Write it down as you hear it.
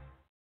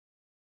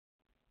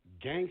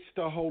Gangsta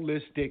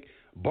Holistic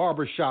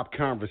Barbershop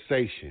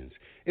Conversations.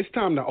 It's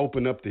time to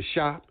open up the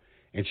shop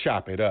and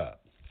chop it up.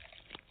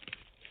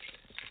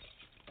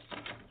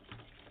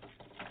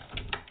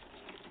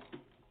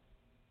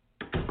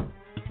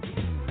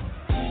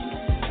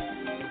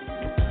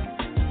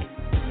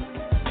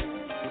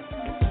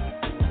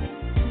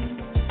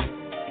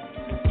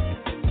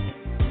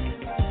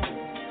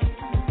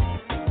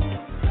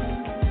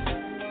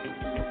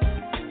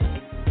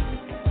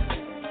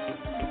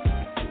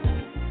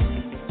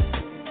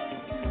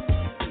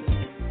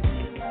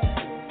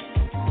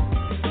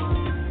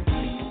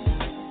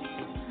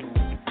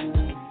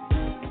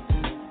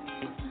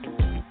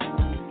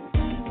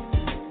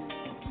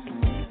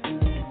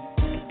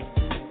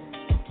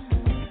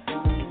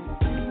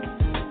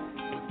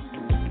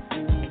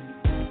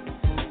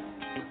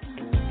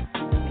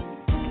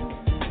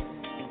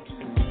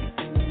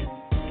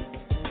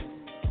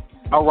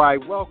 All right,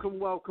 welcome.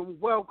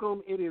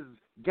 It is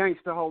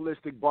Gangsta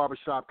Holistic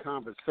Barbershop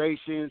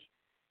Conversations.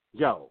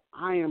 Yo,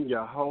 I am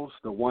your host,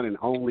 the one and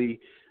only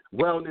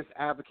wellness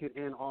advocate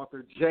and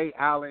author, Jay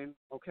Allen,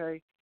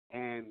 okay?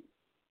 And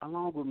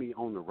along with me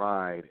on the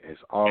ride, as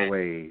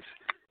always,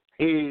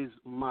 is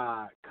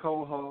my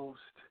co-host,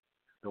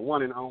 the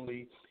one and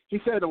only. He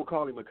said don't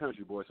call him a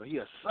country boy, so he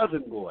a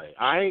southern boy,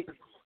 all right?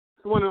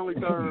 The one and only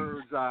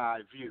Third's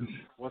Eye View.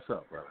 What's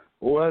up, brother?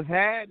 What's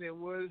happening,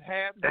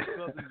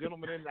 southern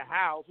gentlemen in the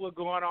house? What's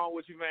going on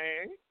with you,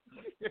 man?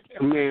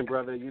 Man,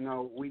 brother, you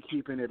know, we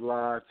keeping it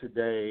live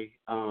today.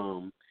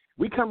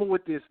 We coming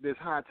with this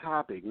hot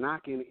topic,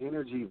 knocking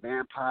energy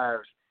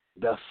vampires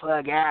the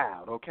fuck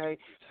out, okay?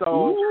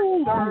 So,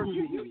 Third,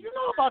 you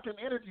know about them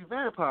energy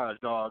vampires,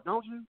 dog,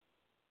 don't you?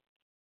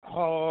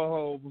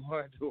 Oh,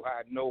 boy, do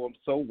I know them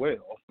so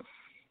well.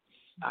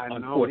 I know.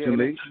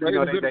 Unfortunately.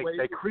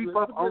 They creep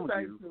up on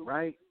you,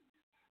 right?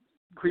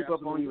 Creep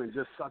up on you and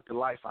just suck the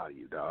life out of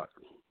you, dog.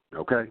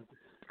 Okay?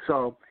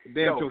 So,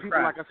 people,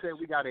 like I said,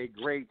 we got a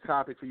great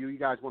topic for you. You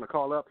guys want to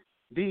call up?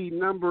 The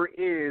number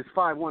is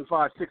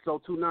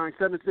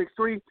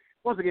 515-602-9763.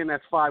 Once again,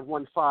 that's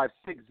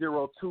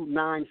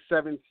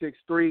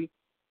 515-602-9763.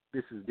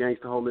 This is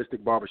Gangsta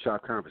Holistic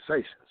Barbershop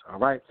Conversations, all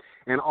right?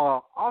 And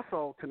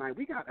also, tonight,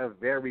 we got a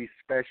very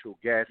special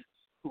guest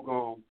who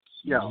going to,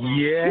 she's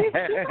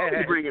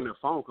bringing the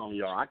funk on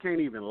y'all. I can't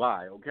even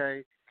lie,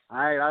 okay?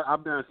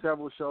 I've done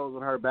several shows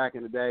with her back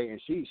in the day, and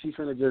she's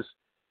finna just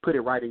put it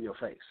right in your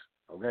face,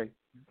 okay?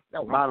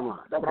 That was bottom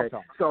line. Okay?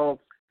 So,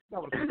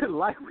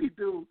 like we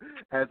do,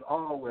 as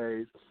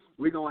always,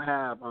 we're going to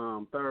have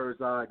Third's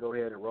Eye go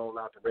ahead and roll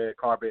out the red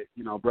carpet.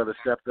 You know, Brother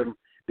Step them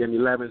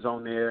 11s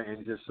on there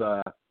and just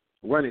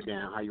run it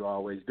down how you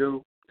always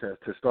do to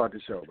start the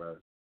show,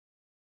 brother.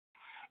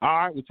 All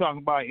right, we're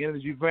talking about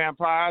energy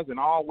vampires and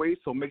always,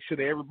 so make sure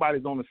that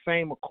everybody's on the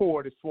same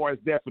accord as far as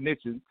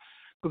definitions,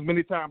 because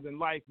many times in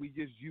life we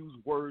just use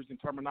words and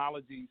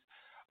terminologies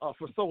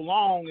for so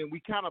long, and we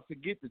kind of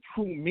forget the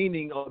true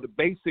meaning of the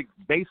basic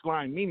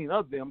baseline meaning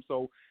of them.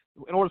 So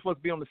in order for us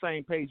to be on the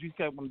same page, we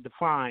kind of want to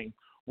define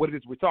what it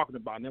is we're talking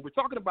about. Now, we're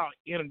talking about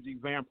energy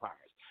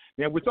vampires.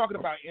 Now, we're talking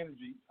about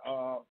energy.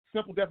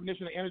 Simple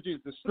definition of energy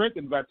is the strength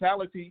and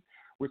vitality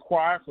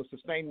required for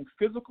sustaining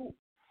physical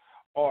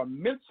or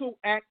mental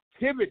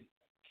activity.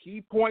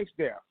 Key points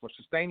there for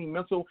sustaining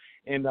mental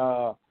and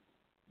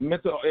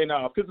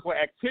physical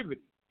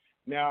activity.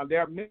 Now, there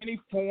are many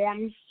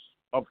forms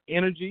of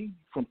energy,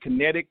 from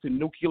kinetic to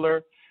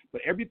nuclear,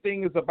 but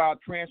everything is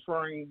about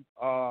transferring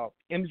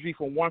energy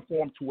from one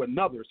form to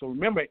another. So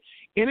remember,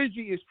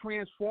 energy is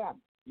transformed.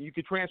 You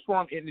can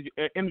transform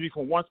energy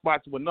from one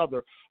spot to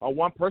another, or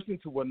one person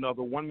to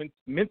another, one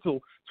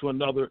mental to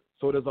another.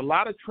 So there's a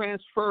lot of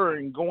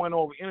transferring going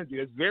over energy.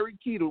 That's very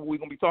key to what we're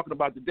going to be talking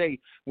about today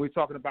when we're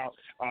talking about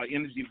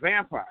energy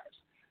vampires.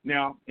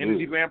 Now,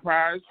 energy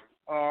vampires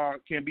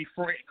can be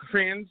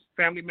friends,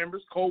 family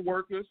members,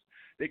 co-workers.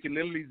 They can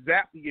literally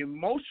zap the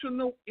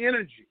emotional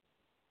energy.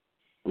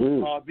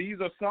 These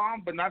are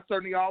some, but not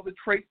certainly all, the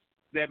traits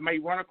that may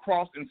run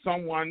across in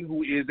someone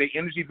who is an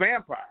energy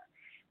vampire.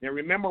 Now,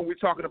 remember, we're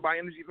talking about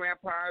energy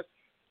vampires.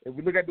 If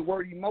we look at the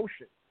word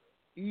emotion,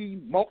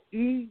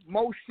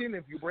 emotion,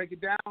 if you break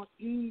it down,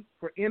 E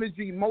for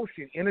energy,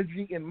 emotion,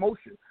 energy in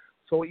motion.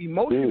 So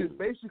emotion is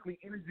basically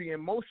energy in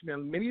motion,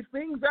 and many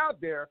things out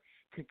there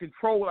can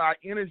control our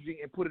energy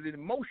and put it in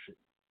motion.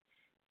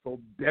 So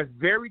that's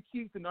very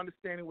key to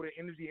understanding what an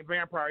energy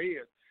vampire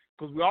is,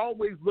 because we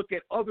always look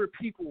at other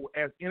people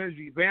as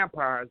energy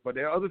vampires, but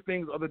there are other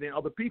things other than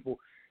other people.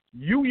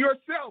 You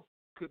yourself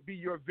could be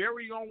your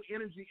very own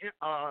energy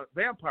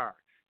vampire,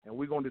 and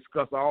we're going to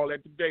discuss all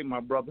that today, my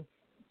brother.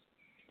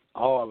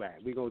 All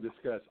that. We're going to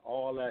discuss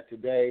all that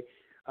today.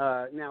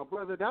 Now,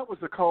 brother, that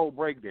was a cold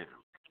breakdown,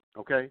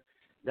 okay?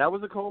 That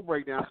was a cold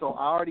breakdown, so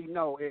I already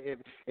know.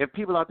 If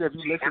people out there, if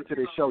you listen to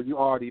this show, you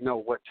already know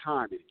what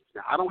time it is.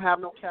 Now, I don't have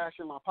no cash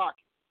in my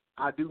pocket.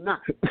 I do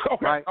not.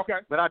 Right?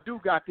 Okay. But I do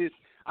got this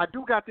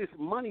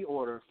money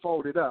order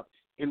folded up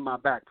in my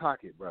back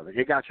pocket, brother.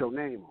 It got your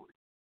name on it.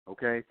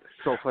 Okay?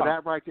 So for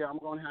that right there, I'm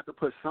going to have to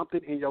put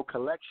something in your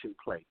collection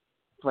plate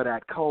for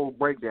that cold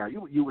breakdown.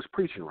 You was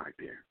preaching right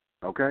there.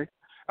 Okay.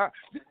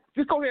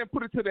 Just go ahead and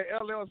put it to the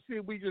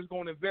LLC. We just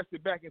going to invest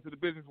it back into the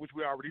business, which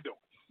we already doing.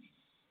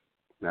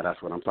 Now,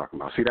 that's what I'm talking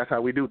about. See, that's how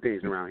we do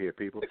things around here,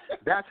 people.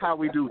 That's how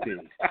we do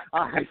things.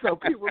 All right, so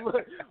people,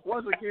 look,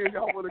 once again,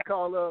 y'all want to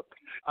call up,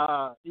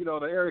 the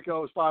area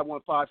code is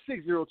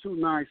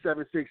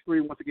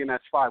 515-602-9763. Once again,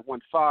 that's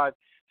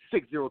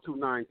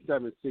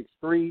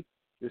 515-602-9763.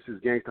 This is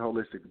Gangsta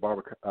Holistic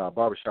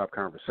Barbershop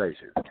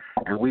Conversations.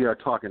 And we are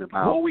talking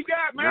about who we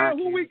got, man?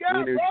 Who we got,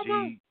 energy.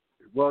 brother?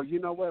 Well, you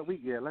know what?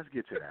 Let's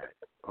get to that.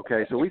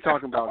 Okay, so we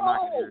talking about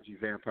knocking energy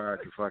vampires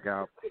the fuck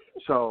out.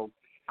 So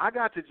I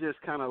got to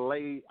just kind of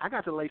lay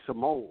some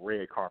more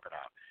red carpet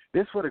out.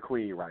 This for the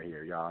queen right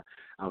here, y'all.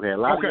 Okay, a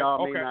lot of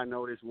y'all may not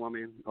know this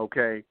woman.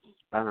 Okay,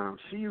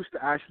 she used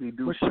to actually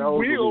do shows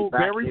with me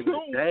back in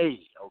the day.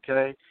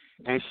 Okay,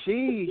 and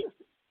she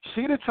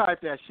the type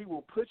that she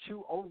will put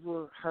you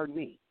over her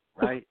knee,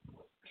 right,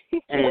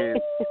 and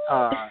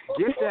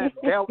get that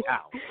belt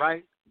out,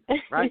 right.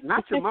 Right,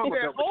 not your mama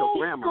belt, but your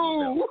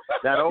grandmama belt.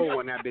 That old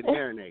one that been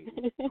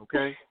marinated,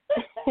 okay?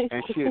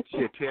 And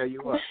she'll tear you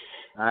up.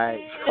 All right.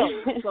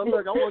 So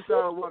look, I want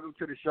y'all to welcome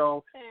to the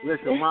show.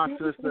 Listen, my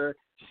sister,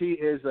 she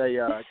is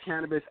a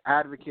cannabis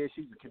advocate.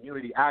 She's a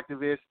community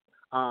activist.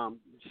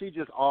 She's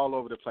just all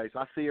over the place.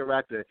 I see her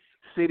at the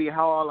city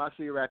hall. I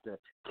see her at the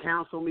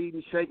council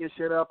meeting shaking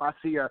shit up. I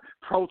see her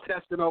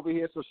protesting over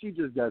here. So she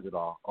just does it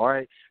all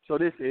right? So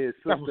this is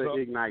Sister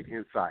Ignite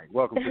Insight.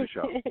 Welcome to the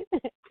show.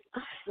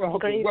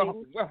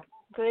 Welcome.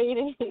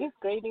 Greetings.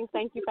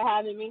 Thank you for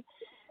having me.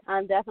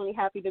 I'm definitely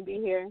happy to be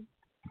here.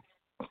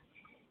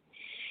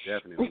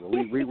 Definitely. Well,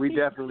 we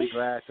definitely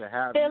glad to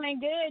have you. Feeling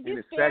good.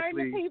 You scaring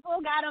the people.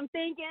 Got them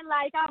thinking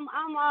like I'm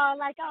I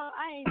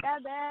ain't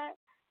that bad.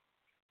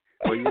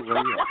 Well, you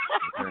are.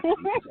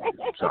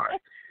 Okay. I'm sorry.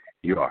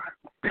 You are.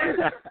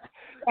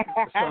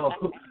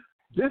 So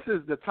this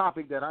is the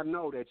topic that I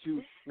know that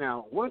you.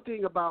 Now, one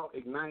thing about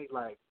Ignite,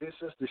 like this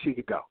sister, she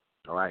could go.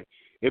 All right.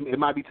 It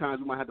might be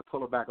times we might have to pull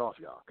her back off,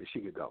 y'all, because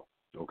she could go.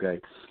 Okay.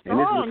 And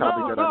this is the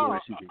topic that I know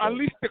that she could go.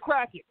 Unleash the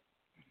Kraken.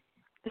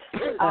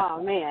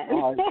 Oh man.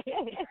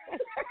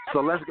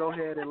 So let's go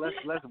ahead and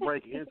let's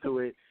break into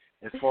it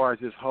as far as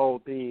this whole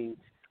thing.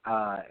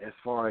 As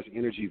far as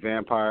energy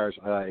vampires,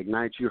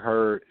 Ignite, you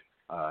heard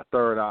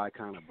Third Eye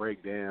kind of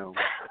break down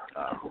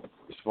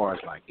as far as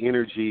like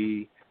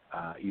energy,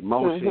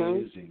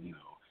 emotions, and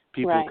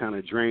people kind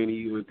of draining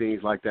you and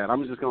things like that.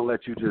 I'm just gonna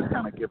let you just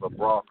kind of give a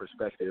broad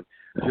perspective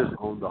just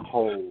on the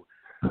whole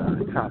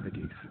topic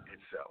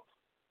itself.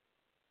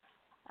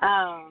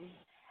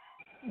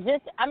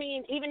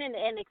 Even in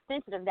an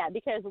extension of that,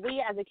 because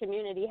we as a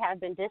community have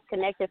been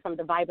disconnected from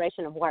the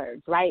vibration of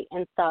words, right?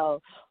 And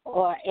so,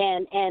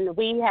 and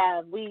we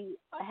have been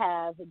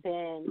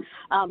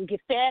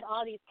fed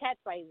all these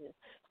catchphrases.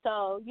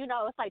 So,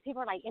 it's like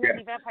people are like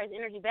energy vampires,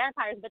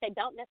 but they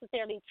don't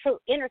necessarily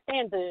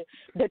understand the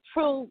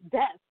true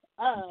depth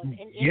of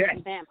an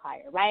energy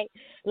vampire, right?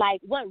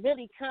 Like what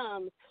really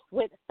comes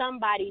with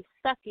somebody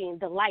sucking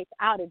the life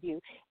out of you.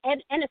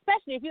 And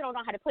especially if you don't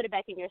know how to put it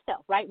back in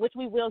yourself, right? Which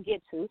we will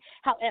get to.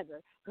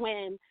 However,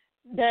 when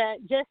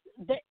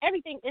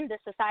everything in this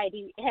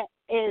society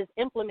is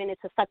implemented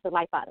to suck the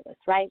life out of us,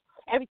 right?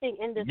 Everything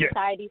in this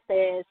society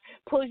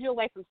pulls you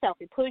away from self.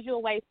 It pulls you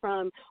away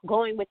from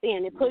going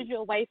within. It pulls you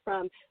away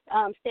from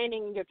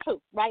standing in your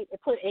truth, right?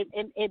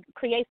 It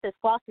creates this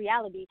false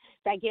reality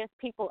that gives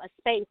people a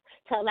space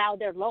to allow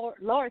their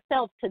lower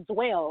self to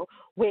dwell,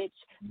 which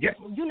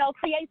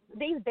creates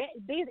these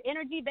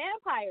energy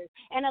vampires.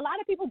 And a lot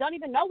of people don't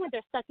even know when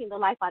they're sucking the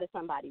life out of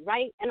somebody,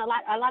 right? And a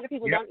lot of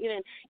people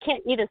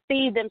can't even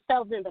see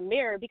themselves in the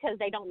mirror because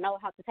they don't know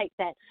how to take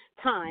that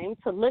time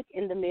to look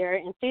in the mirror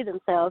and see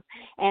themselves,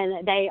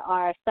 and they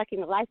are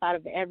sucking the life out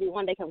of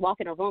everyone. They can walk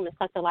in a room and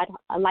suck the life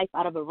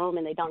out of a room,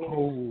 and they don't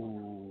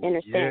even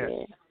understand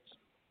it.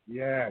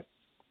 Yes.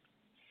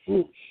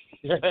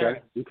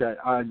 Okay.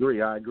 I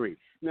agree.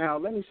 Now,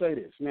 let me say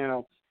this.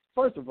 Now,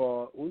 first of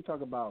all, when we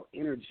talk about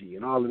energy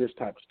and all of this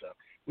type of stuff,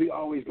 we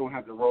always going to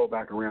have to roll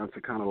back around to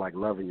kind of like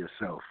loving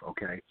yourself,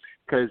 okay?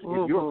 Because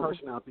if you're a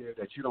person out there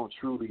that you don't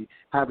truly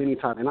have any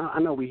type, and I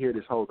know we hear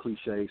this whole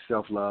cliche,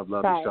 self-love,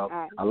 love yourself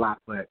a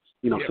lot, but,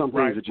 some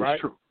things are just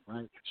true,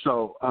 right?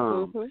 So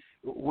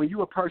when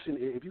you're a person,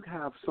 if you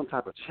have some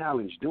type of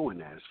challenge doing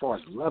that as far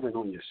as loving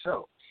on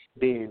yourself,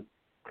 then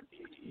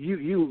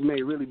you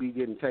may really be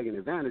getting taken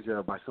advantage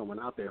of by someone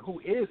out there who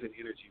is an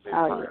energy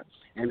vampire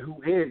and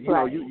who is,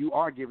 you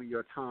are giving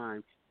your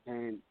time.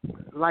 And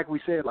like we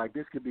said, like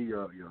this could be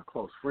your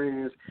close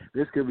friends,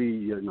 this could be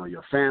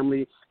your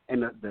family,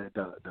 and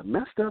the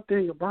messed up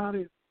thing about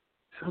it,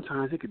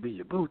 sometimes it could be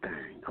your boo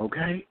thing,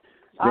 okay?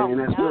 And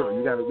that's real.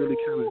 You got to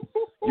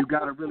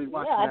really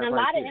watch that. And in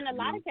a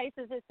lot of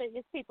cases,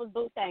 it's people's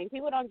boo thing.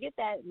 People don't get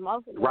that.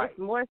 It's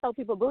more so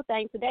people boo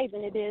thing today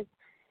than it is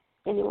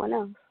anyone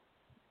else.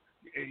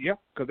 Yeah,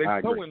 because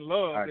they're so in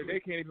love that they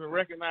can't even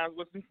recognize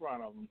what's in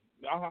front of them.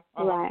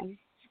 Right.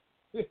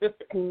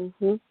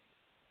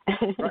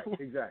 Right,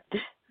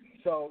 exactly.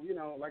 So,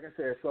 like I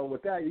said, so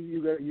with that,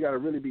 you got to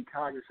really be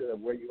cognizant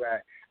of where you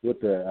at with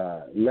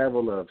the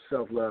level of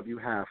self-love you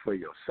have for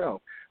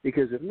yourself,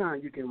 because if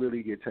not, you can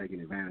really get taken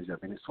advantage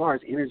of. And as far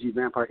as energy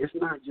vampire, it's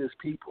not just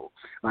people.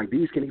 Like,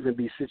 these can even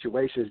be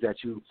situations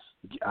that you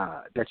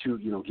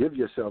give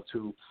yourself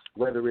to,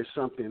 whether it's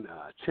something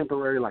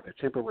temporary, like a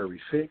temporary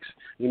fix,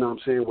 you know what I'm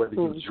saying, whether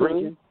you're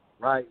drinking,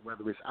 right,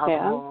 whether it's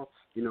alcohol,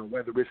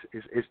 whether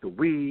it's the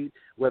weed,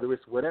 whether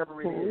it's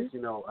whatever it is,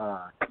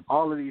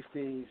 all of these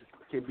things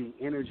can be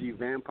energy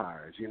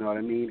vampires, you know what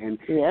I mean? And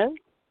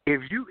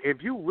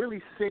if you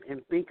really sit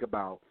and think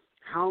about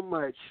how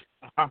much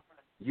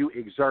you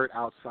exert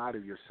outside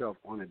of yourself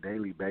on a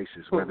daily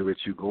basis, whether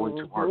it's you going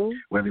to work,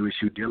 whether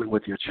it's you dealing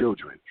with your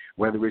children,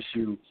 whether it's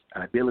you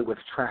dealing with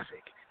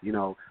traffic,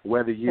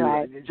 whether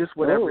you just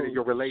whatever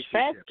your relationship.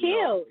 Stress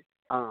kills.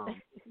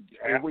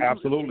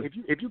 Absolutely.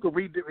 If you could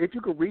redirect,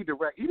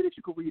 even if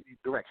you could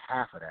redirect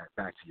half of that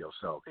back to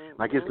yourself,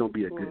 like it's gonna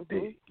be a good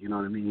thing. You know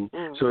what I mean?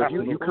 So if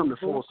you come to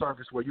full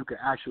surface where you can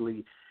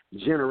actually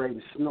generate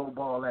and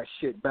snowball that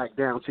shit back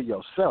down to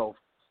yourself,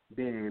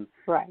 then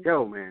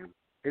yo, man,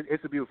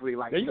 it's a beautiful thing.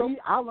 Like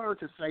I learned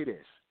to say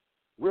this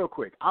real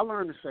quick. I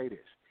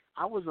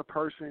was a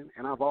person,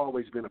 and I've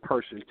always been a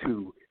person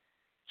to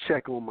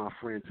check on my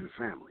friends and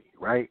family,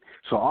 right?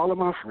 So all of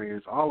my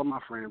friends,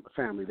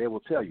 family, they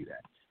will tell you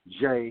that.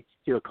 Jay,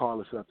 he'll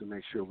call us up to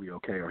make sure we're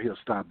okay, or he'll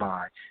stop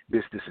by,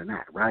 this, and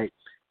that, right?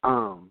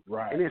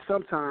 Right. And then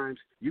sometimes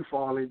you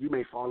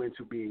may fall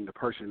into being the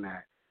person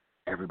that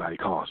everybody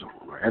calls on,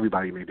 or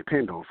everybody may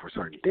depend on for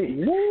certain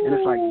things. And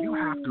it's like you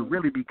have to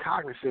really be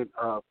cognizant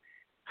of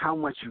how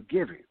much you're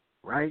giving,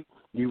 right?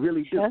 You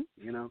really do,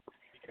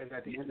 because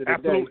at the end of the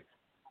day,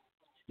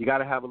 you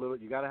gotta have a little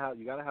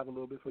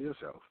bit for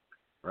yourself.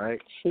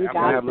 Right?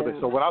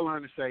 So what I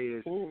learned to say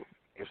is,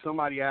 if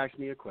somebody asks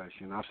me a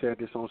question, I've said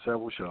this on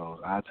several shows,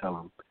 I tell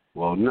them,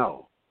 well,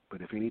 no.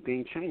 But if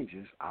anything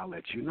changes, I'll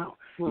let you know.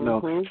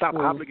 Stop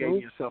obligating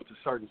yourself to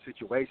certain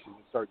situations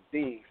and certain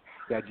things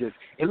that just.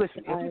 And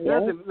listen,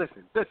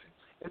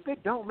 if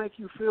it don't make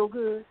you feel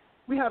good,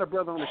 we had a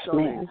brother on the show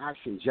named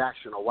Action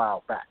Jackson a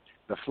while back,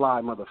 the fly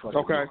motherfucker.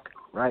 Okay.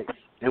 Right.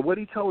 And what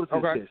he told us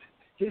is this.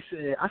 He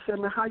said, I said,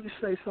 man, how you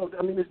say so?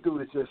 I mean, this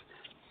dude is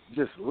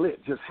just lit,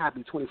 just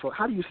happy 24.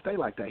 How do you stay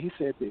like that? He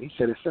said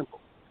it's simple.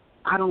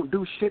 I don't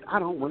do shit I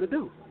don't want to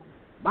do.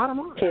 Bottom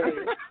line.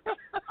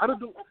 I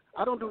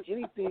don't do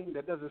anything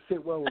that doesn't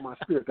sit well with my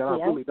spirit that I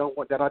really don't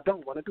want, that I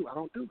don't want to do. I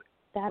don't do it.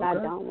 That I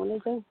don't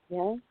want to do.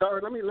 Yeah.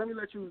 Sorry, let me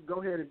let you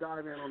go ahead and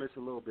dive in on this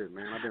a little bit,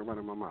 man. I've been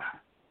running my mouth.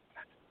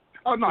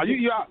 Oh no,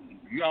 you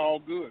all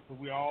good,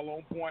 because we all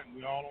on point and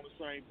we all on the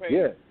same page.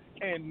 Yeah.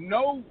 And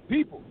no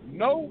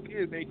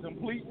is a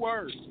complete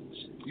word.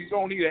 You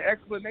don't need an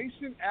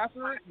explanation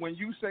after it. When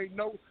you say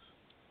no,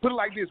 put it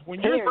like this: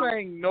 when you're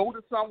saying no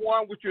to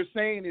someone, what you're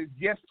saying is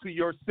yes to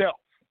yourself.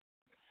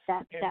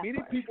 Many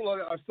people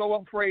are so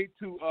afraid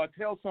to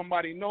tell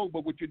somebody no,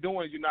 but what you're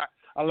doing is you're not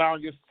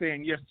allowing you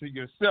saying yes to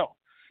yourself.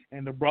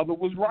 And the brother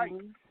was right.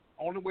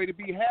 Only way to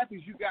be happy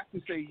is you got to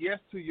say yes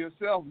to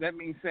yourself. That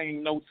means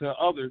saying no to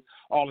others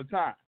all the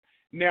time.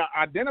 Now,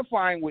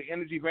 identifying what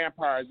energy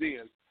vampires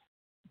is,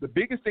 the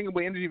biggest thing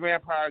about energy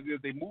vampires is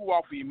they move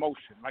off of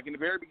emotion. Like in the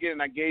very beginning,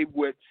 I gave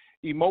what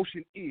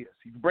emotion is.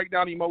 If you break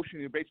down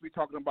emotion, you're basically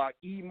talking about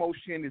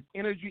emotion is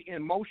energy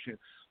in motion.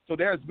 So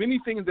there's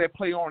many things that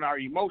play on our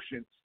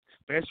emotions,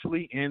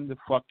 especially in the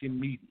fucking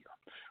media.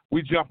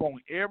 We jump on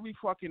every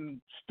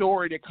fucking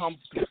story that comes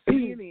to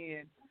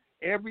CNN,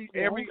 every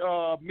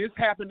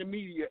mishap in the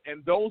media,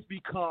 and those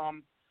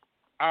become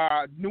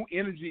our new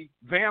energy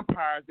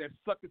vampires that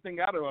suck the thing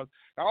out of us.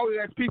 I always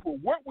ask people,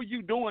 what were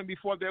you doing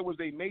before there was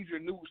a major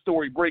news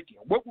story breaking?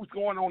 What was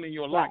going on in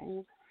your life?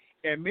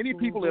 And many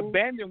people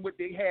abandon what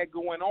they had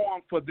going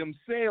on for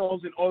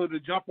themselves in order to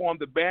jump on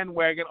the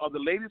bandwagon of the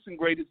latest and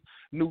greatest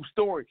news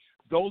story.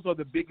 Those are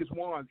the biggest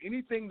ones.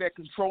 Anything that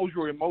controls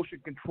your emotion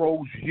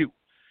controls you.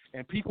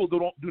 And people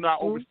do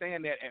not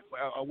understand that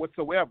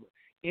whatsoever.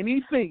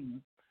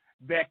 Anything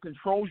that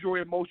controls your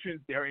emotions,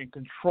 they're in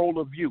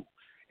control of you.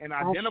 And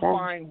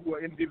identifying who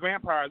energy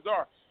vampires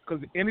are,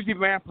 because energy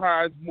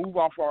vampires move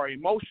off our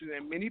emotions,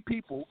 and many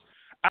people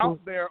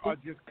out there are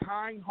just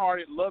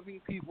kind-hearted,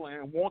 loving people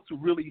and want to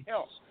really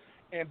help.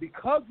 And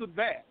because of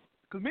that,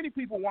 because many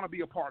people want to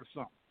be a part of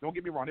something. Don't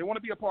get me wrong. They want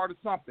to be a part of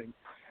something,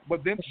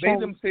 but then they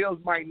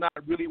themselves might not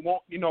really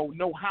want,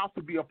 know how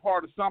to be a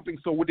part of something.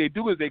 So what they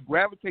do is they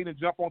gravitate and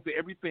jump onto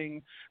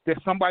everything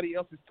that somebody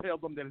else has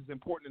told them that is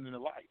important in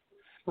their life.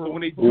 So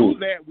when they do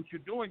that, what you're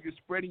doing, you're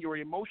spreading your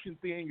emotion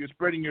thin, you're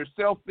spreading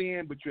yourself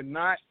thin, but you're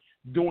not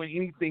doing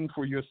anything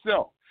for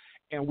yourself.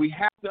 And we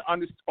have to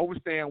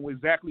understand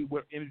exactly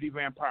what energy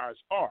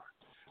vampires are.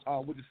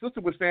 What the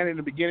sister was saying in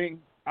the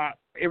beginning,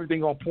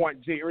 everything on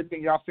point. Jay,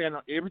 everything y'all saying,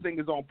 everything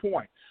is on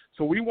point.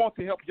 So we want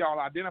to help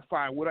y'all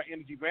identify what are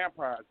energy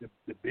vampires.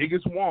 The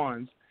biggest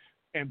ones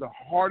and the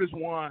hardest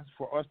ones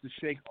for us to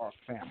shake are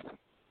family.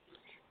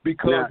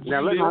 Because we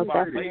live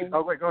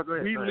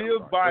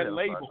by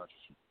labels.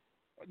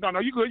 No,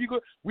 you good.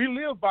 We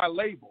live by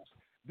labels.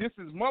 this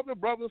is mother,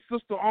 brother,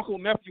 sister, uncle,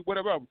 nephew,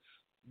 whatever.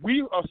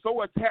 We are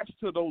so attached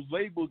to those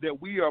labels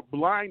that we are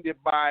blinded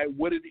by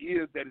what it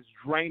is that is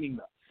draining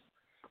us.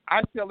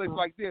 I tell it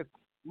like this.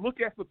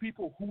 Look at the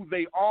people who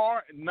they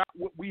are and not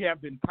what we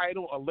have been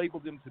titled or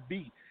labeled them to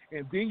be.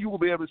 And then you will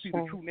be able to see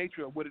the true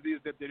nature of what it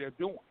is that they're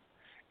doing.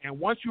 And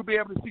once you'll be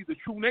able to see the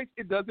true nature,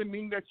 it doesn't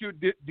mean that you're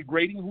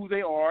degrading who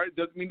they are. It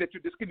doesn't mean that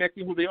you're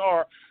disconnecting who they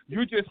are.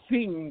 You're just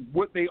seeing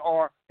what they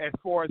are as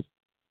far as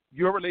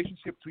your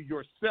relationship to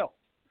yourself.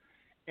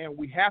 And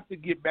we have to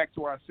get back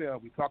to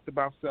ourselves. We talked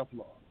about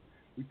self-love.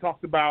 We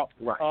talked about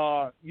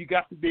you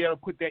got to be able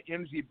to put that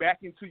energy back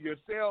into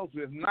yourselves.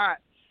 If not,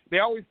 they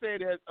always say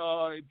that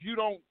if you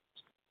don't,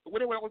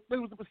 what was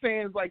the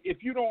saying is like,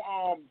 if you don't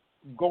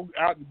go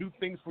out and do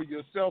things for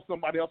yourself,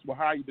 somebody else will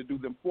hire you to do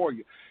them for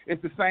you.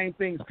 It's the same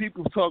things.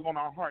 People tug on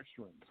our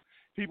heartstrings.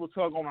 People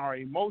tug on our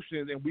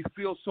emotions, and we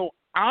feel so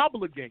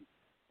obligated.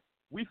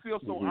 We feel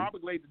so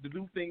obligated to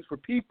do things for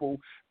people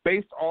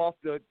based off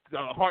the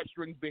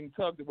heartstrings being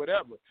tugged or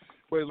whatever.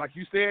 But like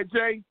you said,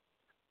 Jay,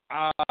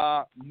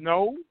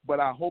 no, but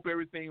I hope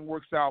everything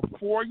works out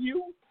for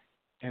you,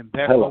 and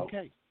that's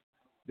okay.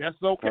 That's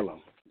okay. Hello.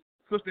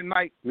 Sister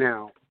Knight,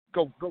 now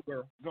go,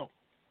 girl, go.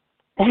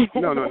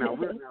 No,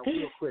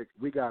 real quick,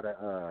 we got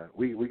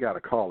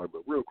a caller,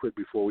 but real quick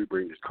before we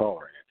bring this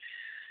caller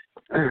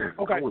in,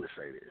 okay. I want to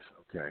say this,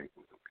 okay?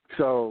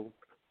 So,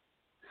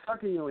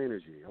 sucking your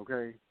energy,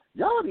 okay?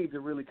 Y'all need to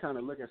really kind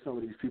of look at some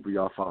of these people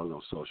y'all follow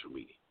on social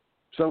media.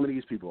 Some of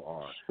these people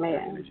are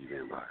energy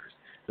vampires.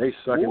 They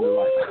sucking the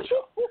life out of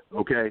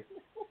y'all, okay?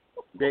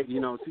 They,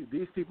 see,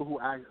 these people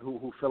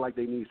who feel like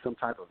they need some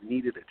type of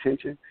needed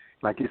attention,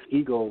 like it's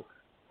ego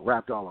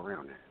wrapped all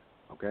around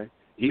that, okay?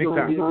 Ego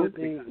can be a good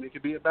thing and it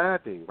can be a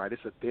bad thing, right?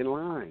 It's a thin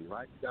line,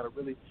 right? You got to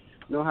really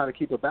know how to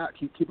keep a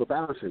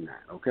balance in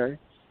that, okay?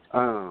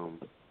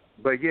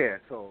 But yeah,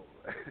 so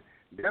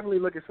definitely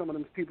look at some of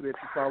them people that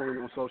you're following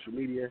on social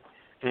media,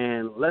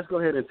 and let's go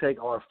ahead and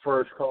take our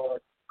first call.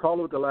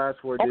 Caller with the last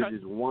four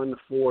digits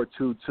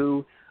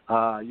 1422.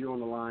 You're on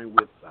the line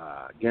with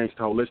Gangsta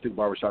Holistic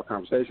Barbershop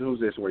Conversation. Who's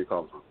this and where you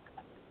calling from?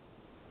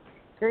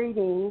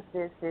 Greetings.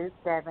 This is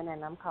Devin,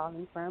 and I'm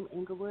calling from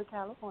Inglewood,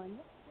 California.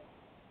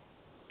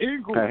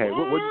 Inglewood. Hey,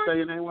 what did you say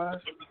your name was?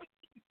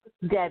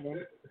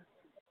 Devin.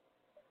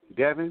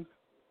 Devin?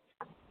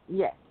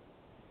 Yes.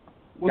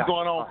 What's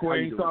going on,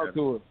 Queen? Talk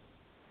to us.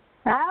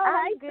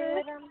 I'm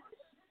good.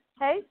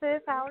 Hey,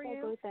 sis. How are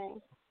you?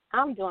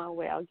 I'm doing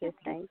well. Good,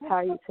 thanks. How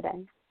are you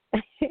today? I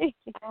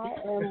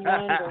am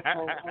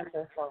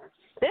wonderful.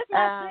 This is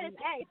my sis.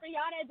 Hey, for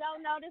y'all that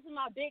don't know, this is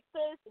my big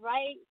sis,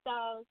 right?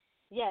 So,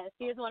 yes,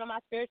 she is one of my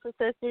spiritual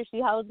sisters. She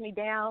holds me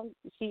down.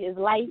 She is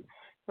light,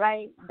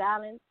 right?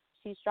 Balanced.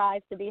 She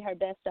strives to be her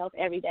best self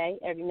every day,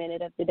 every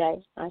minute of the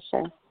day.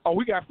 Ashe. Oh,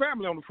 we got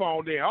family on the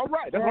phone there. All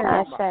right. That's what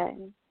I'm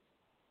talking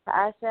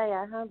about. Ashe,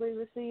 I humbly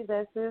receive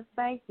that, sis.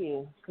 Thank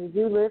you. Because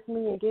you lift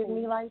me and give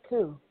me light,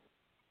 too.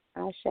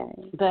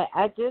 Ashe. But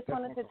I just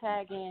wanted to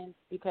tag in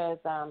because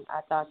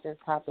I thought this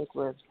topic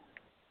was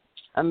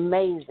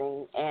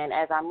amazing. And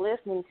as I'm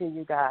listening to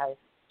you guys,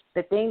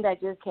 the thing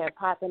that just kept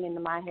popping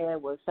into my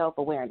head was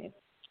self-awareness.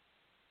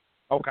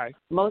 Okay.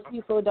 Most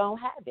people don't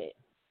have it.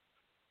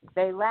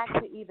 They lack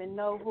to even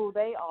know who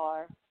they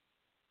are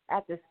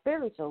at the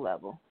spiritual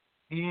level.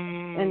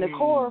 In the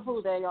core of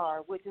who they are,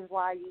 which is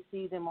why you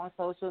see them on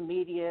social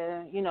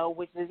media,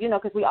 which is,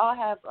 because we all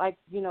have, like,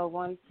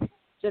 one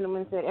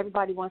gentleman said,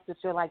 everybody wants to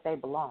feel like they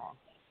belong.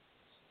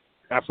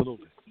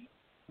 Absolutely.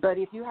 But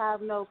if you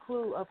have no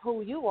clue of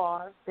who you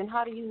are, then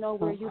how do you know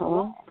where you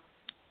belong?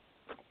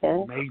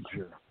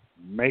 Major.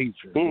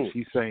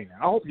 She's saying.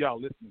 I hope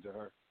y'all listen to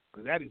her,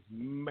 because that is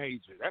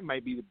major. That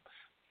might be the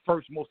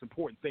first most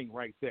important thing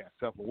right there,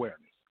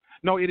 self-awareness.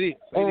 No, it is.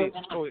 It is.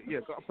 Oh,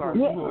 yes. I'm sorry.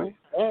 Yeah.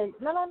 And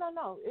no.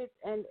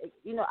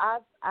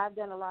 I've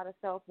done a lot of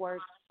self-work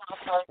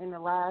in the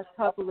last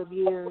couple of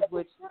years,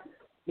 which,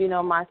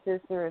 my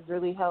sister has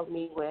really helped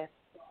me with.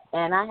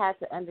 And I had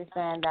to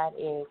understand that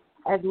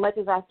as much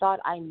as I thought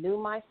I knew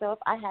myself,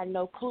 I had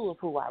no clue of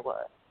who I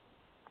was.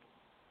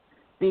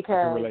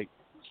 Because,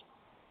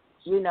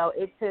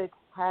 it took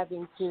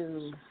having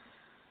to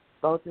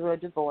go through a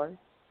divorce,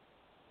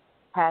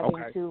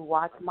 having to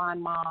watch my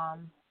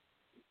mom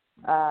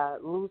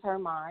lose her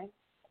mind.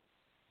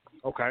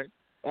 Okay.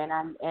 And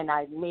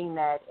I mean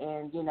that,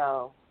 and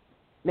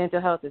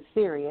mental health is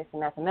serious,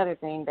 and that's another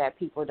thing that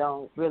people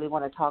don't really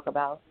want to talk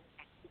about.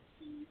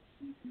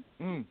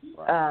 Very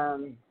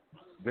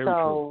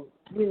true.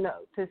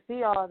 To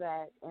see all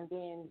that, and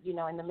then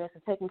in the midst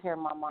of taking care of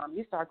my mom,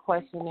 you start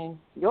questioning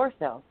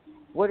yourself.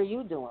 What are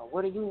you doing?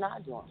 What are you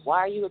not doing? Why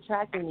are you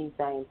attracting these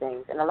same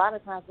things? And a lot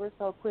of times we're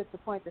so quick to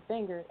point the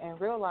finger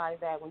and realize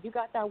that when you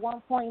got that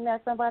one pointing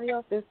at somebody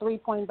else, there's three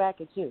pointing back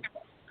at you.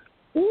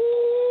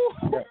 Ooh,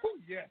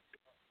 yes.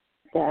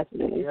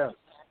 Definitely. Yes.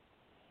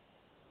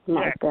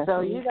 Yes.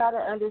 So you got to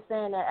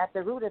understand that at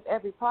the root of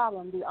every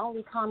problem, the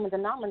only common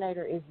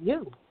denominator is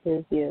you.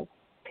 Is you.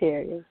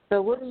 Period.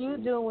 So what are you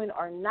doing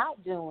or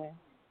not doing,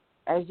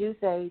 as you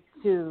say,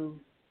 to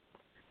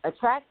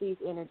attract these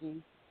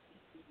energies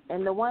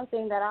And the one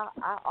thing that I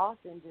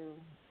often do,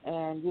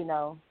 and, you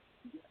know,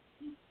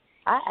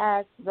 I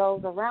ask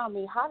those around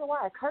me, how do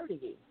I occur to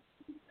you?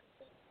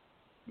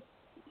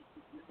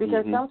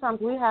 Because sometimes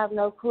we have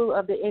no clue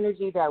of the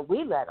energy that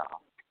we let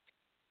off,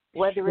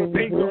 whether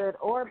it's good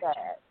or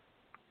bad.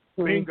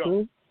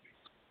 Bingo.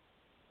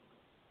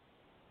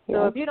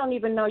 So if you don't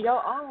even know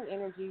your own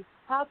energy,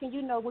 how can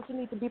you know what you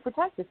need to be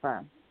protected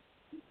from?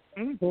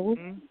 This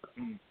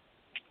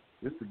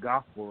is the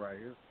gospel right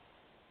here.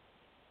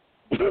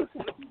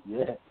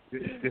 Yeah.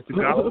 It's the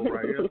gospel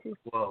right here.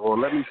 Well,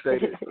 let me say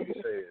this.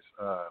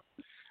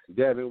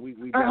 Devin, we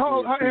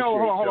hold on,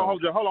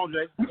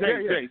 Jay.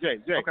 Okay. Jay.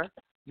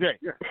 Yeah.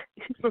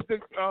 Sister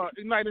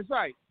Ignite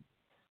Insight.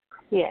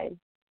 Yeah.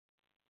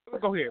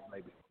 Go ahead,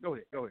 baby. Go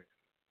ahead.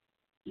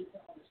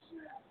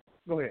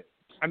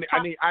 I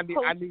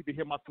need to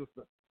hear my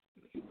sister.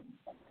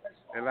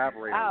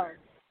 Elaborate. I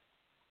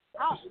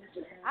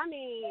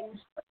mean,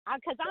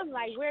 because I'm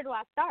like, where do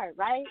I start,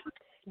 right?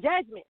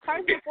 Judgment.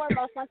 First and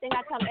foremost, one thing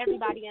I tell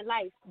everybody in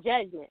life,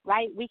 judgment,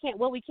 right?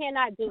 What we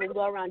cannot do is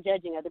go around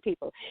judging other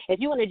people. If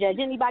you want to judge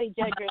anybody,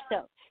 judge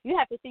yourself. You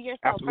have to see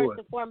yourself first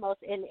and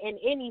foremost in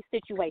any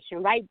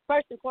situation, right?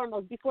 First and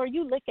foremost, before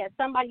you look at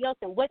somebody else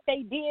and what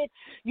they did,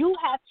 you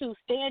have to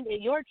stand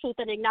in your truth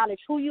and acknowledge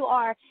who you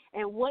are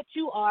and what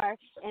you are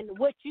and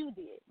what you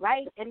did,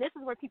 right? And this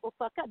is where people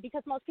fuck up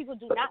because most people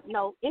do not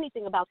know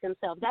anything about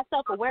themselves. That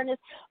self-awareness,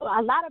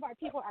 a lot of our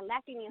people are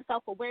lacking in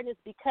self-awareness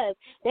because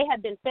they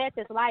have been fed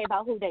this lie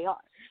about who they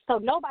are. So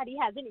nobody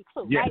has any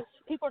clue, right?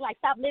 People are like,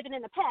 stop living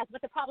in the past.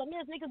 But the problem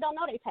is niggas don't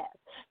know their past.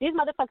 These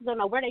motherfuckers don't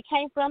know where they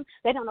came from.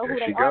 They don't know who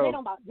they are. They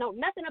don't know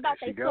nothing about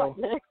their story.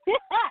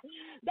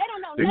 They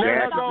don't know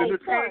nothing about their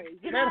story.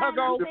 You know what I'm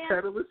saying? The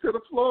pedal is to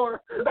the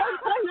floor.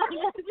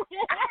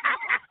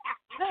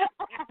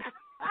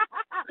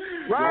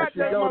 Right,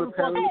 but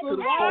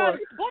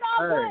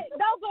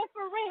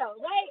for real,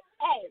 right?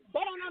 Hey,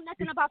 they don't know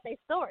nothing about their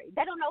story.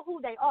 They don't know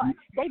who they are.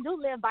 They do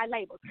live by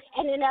labels.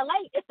 And in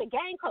LA, it's the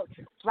gang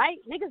culture, right?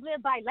 Niggas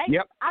live by labels.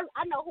 Yep.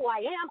 I know who I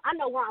am. I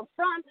know where I'm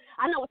from.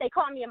 I know what they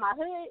call me in my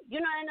hood.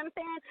 You know what I'm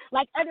saying?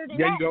 Like, other than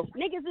that,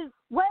 niggas is,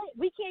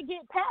 we can't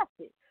get past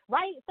it.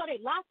 Right? So they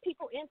lock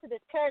people into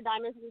this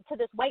paradigm, into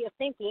this way of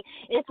thinking,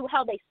 into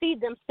how they see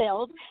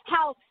themselves,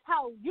 how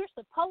you're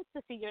supposed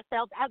to see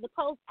yourself as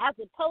opposed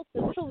to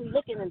truly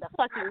looking in the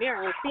fucking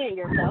mirror and seeing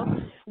yourself,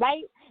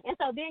 right? And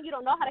so then you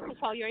don't know how to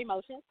control your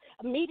emotions.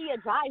 Media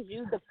drives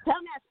you. The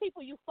dumbass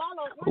people you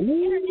follow on the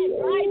internet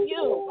drive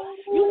you.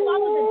 You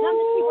follow the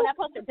dumbest people that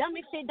post the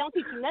dumbest shit, don't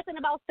teach you nothing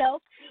about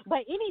self,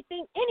 but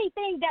anything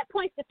that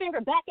points the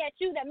finger back at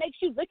you that makes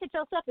you look at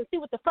yourself and see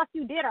what the fuck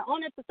you did or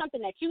own it to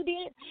something that you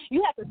did,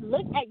 you have to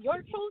look at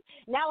your truth.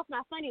 Now it's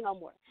not funny no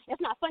more.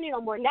 It's not funny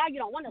no more. Now you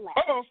don't want to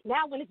laugh.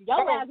 Now when it's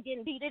your ass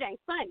getting beat, it ain't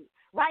funny,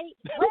 right?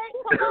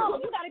 But come on,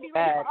 you got to be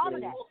ready for all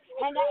of that.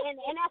 And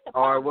that's the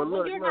problem. Right, well,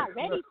 when you're not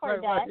ready for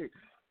that.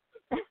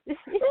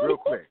 Real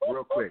quick.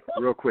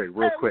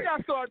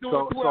 So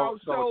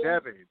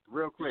Devin,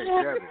 real quick,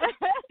 Devin,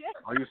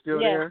 are you still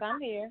there? Yes,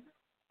 I'm here.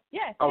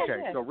 Yes. Okay,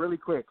 yes. So really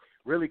quick,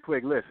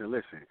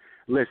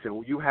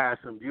 listen. You have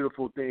some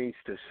beautiful things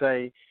to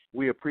say.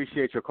 We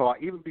appreciate your call.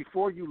 Even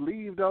before you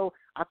leave, though,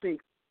 I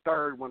think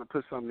Third want to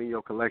put something in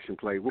your collection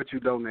plate. What you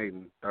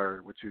donating,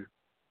 Third? What you?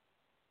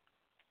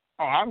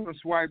 Oh, I'm gonna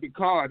swipe the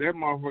card. That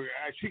motherfucker,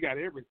 she got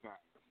everything.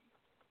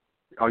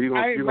 Oh, you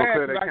gonna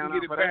clear that account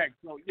out for back?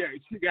 So yeah,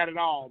 she got it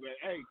all, man.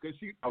 Hey, cause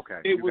she. Okay,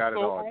 it you was got it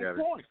so all, on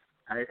Devin. point.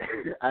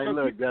 Hey,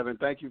 look, Devin,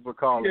 thank you for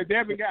calling. Yeah,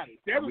 Devin got it.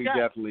 We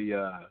definitely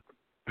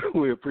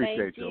we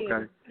appreciate you.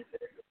 Okay.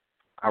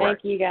 All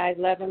Thank you, guys.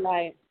 Love and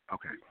light.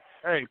 Okay.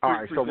 Hey. All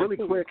right. So really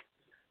quick,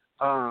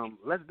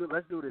 let's do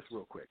this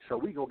real quick. So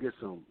we gonna get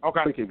some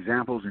quick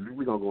examples, and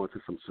we're gonna go into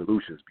some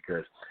solutions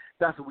because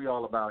that's what we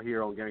all about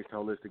here on Gangsta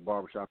Holistic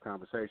Barbershop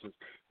Conversations.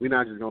 We're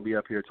not just gonna be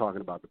up here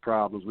talking about the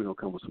problems. We're gonna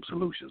come with some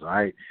solutions. All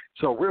right.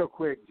 So real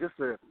quick, let's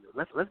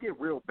get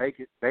real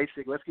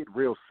basic. Let's get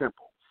real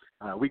simple.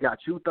 We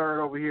got you,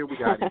 Third, over here. We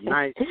got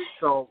Ignite.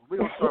 So we're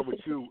gonna start with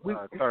you,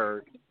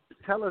 Third.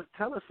 Tell us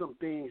some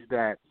things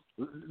that.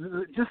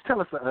 Just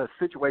tell us a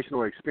situation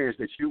or experience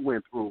that you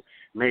went through,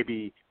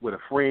 maybe with a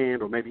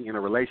friend or maybe in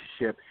a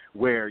relationship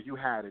where you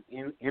had an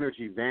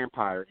energy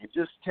vampire, and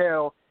just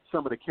tell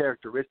some of the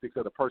characteristics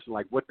of the person,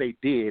 like what they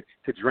did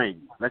to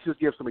drain you. Let's just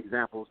give some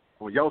examples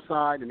on your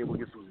side, and then we'll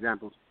give some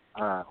examples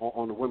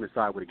on the women's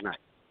side with Ignite.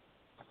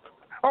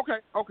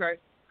 Okay.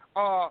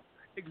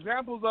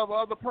 Examples of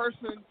other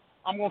person,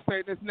 I'm going to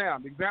say this now.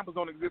 The examples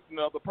don't exist in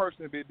the other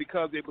person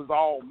because it was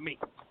all me.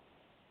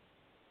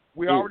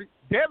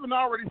 Devin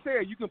already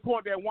said you can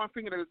point that one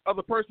finger at the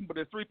other person, but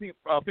there's three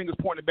fingers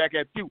pointing back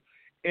at you.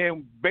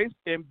 And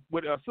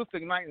what Sister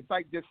Ignite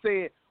Insight just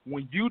said,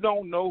 when you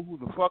don't know who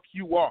the fuck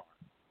you are,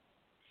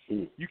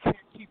 you can't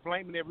keep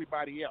blaming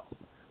everybody else.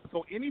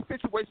 So any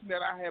situation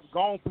that I have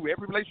gone through,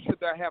 every relationship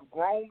that I have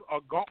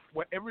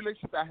every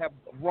relationship I have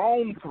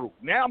grown through.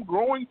 Now I'm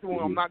growing through.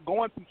 I'm not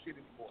going through shit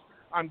anymore.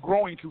 I'm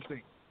growing through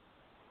things.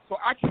 So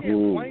I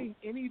can't blame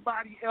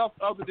anybody else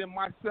other than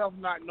myself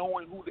not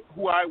knowing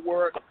who I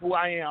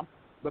am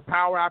the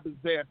power I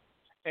possess,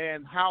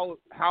 and how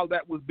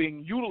that was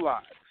being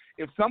utilized.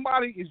 If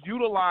somebody is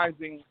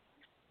utilizing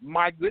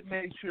my good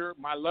nature,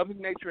 my loving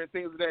nature, and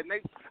things of that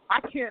nature,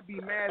 I can't be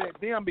mad at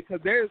them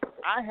because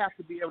I have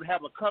to be able to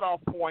have a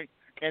cutoff point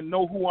and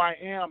know who I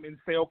am and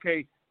say,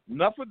 okay,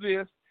 enough of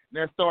this.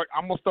 Now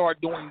I'm gonna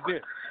start doing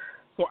this.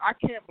 So I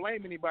can't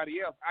blame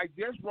anybody else. I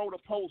just wrote a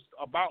post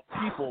about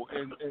people,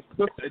 and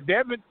Sister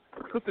Devin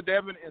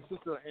and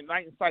Sister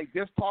Night and Sight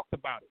just talked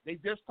about it. They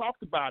just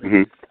talked about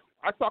it.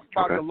 I talked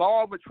about the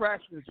law of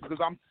attraction because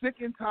I'm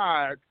sick and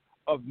tired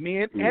of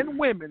men and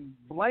women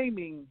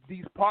blaming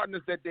these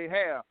partners that they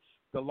have.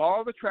 The law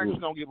of attraction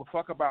don't give a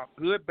fuck about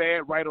good,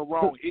 bad, right, or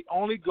wrong. It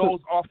only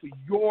goes off of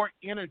your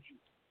energy.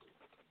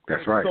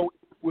 That's right. So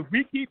if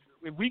we keep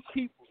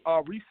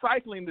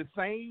recycling the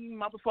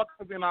same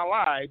motherfuckers in our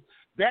lives,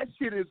 that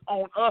shit is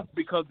on us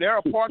because there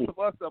are parts of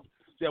us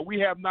that we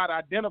have not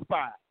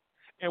identified.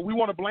 And we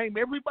want to blame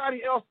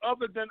everybody else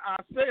other than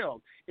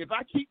ourselves. If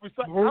I keep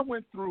recycling, I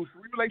went through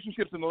 3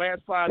 relationships in the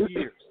last 5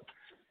 years.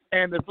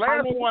 And this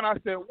last one, I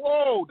said,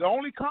 whoa, the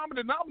only common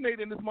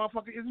denominator in this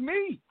motherfucker is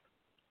me.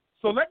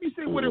 So let me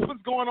see what's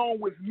going on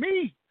with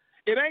me.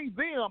 It ain't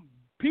them.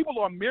 People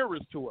are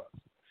mirrors to us.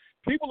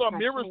 People are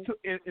mirrors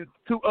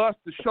to us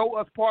to show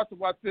us parts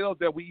of ourselves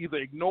that we either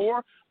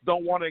ignore,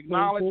 don't want to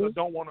acknowledge, or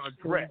don't want to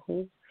address.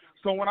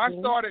 So when I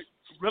started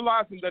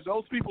realizing that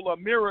those people are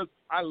mirrors,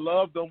 I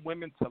love them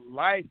women to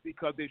life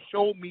because they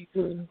showed me.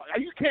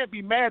 You can't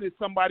be mad at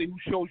somebody who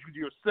shows you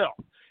yourself.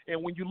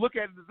 And when you look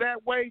at it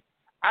that way,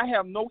 I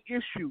have no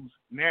issues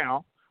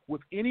now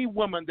with any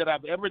woman that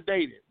I've ever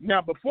dated.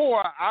 Now,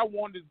 before, I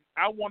wanted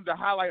to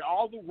highlight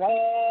all the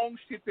wrong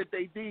shit that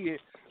they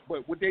did,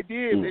 but what they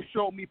did, they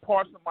showed me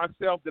parts of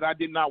myself that I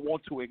did not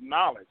want to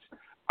acknowledge.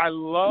 I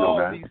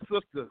love these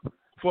sisters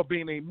for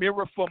being a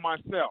mirror for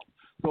myself.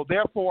 So,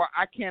 therefore,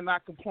 I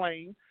cannot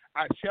complain.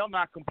 I shall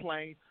not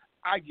complain.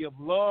 I give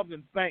love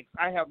and thanks.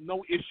 I have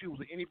no issues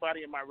with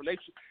anybody in my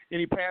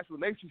any past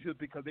relationships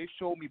because they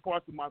showed me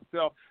parts of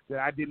myself that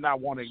I did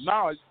not want to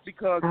acknowledge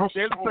because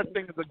there's such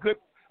thing as a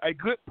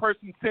good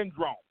person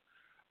syndrome.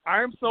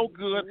 I am so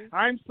good.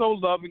 I am so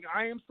loving.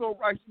 I am so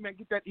right. Man,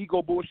 get that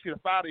ego bullshit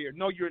up out of here.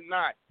 No, you're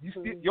not.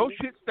 Your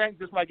shit stinks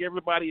just like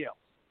everybody else.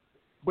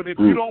 But if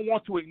you don't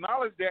want to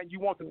acknowledge that and you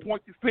want to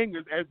point your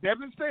fingers, as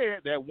Devin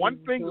said, that one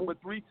finger, but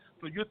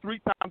so you're 3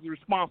 times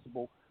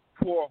responsible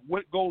for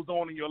what goes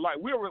on in your life.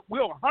 We're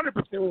 100%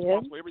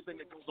 responsible for everything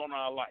that goes on in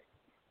our life.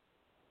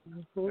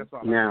 That's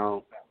all.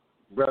 Now,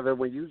 brother,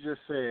 when you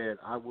just said,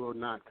 I will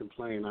not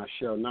complain, I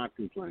shall not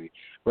complain,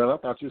 brother, I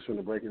thought you was going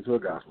to break into a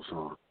gospel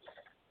song.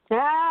 I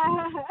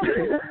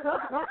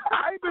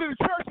ain't been in the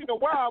church in a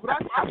while, but I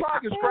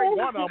probably can straighten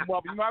one of them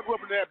up. You know, I grew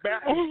up in that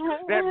Baptist,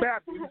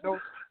 you know,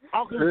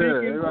 Uncle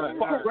Deacon,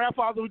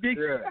 grandfather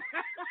Deacon.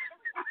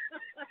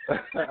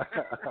 Yeah.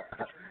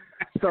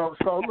 So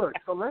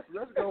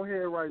let's go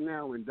ahead right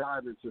now and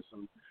dive into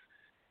some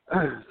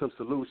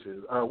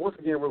solutions. Once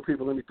again, real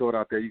people, let me throw it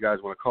out there. You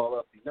guys want to call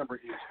up? The number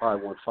is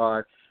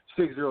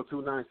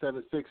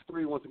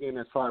 515-602-9763. Once again,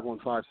 that's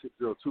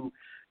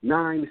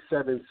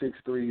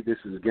 515-602-9763. This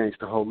is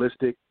Gangsta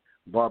Holistic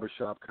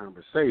Barbershop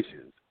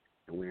Conversations,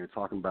 and we're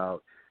talking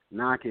about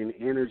knocking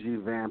energy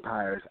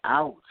vampires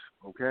out.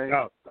 Okay.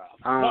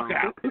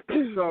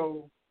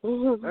 So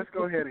let's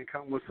go ahead and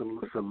come with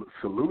some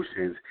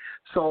solutions.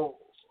 So,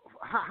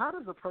 how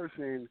does a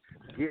person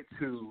get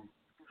to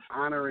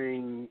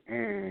honoring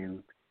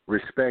and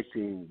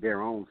respecting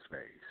their own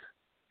space,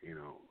 you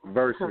know,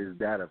 versus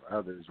that of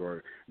others,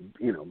 or,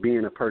 you know,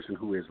 being a person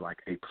who is like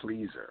a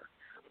pleaser,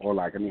 or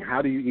like, I mean,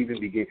 how do you even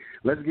begin?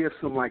 Let's give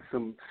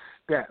some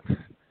steps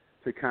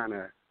to kind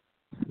of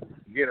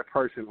get a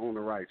person on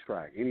the right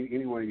track.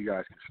 Any one of you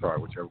guys can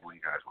start, whichever one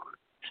you guys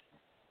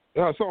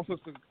want. So,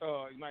 Sister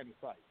United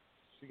Sight,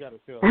 she got to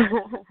tell.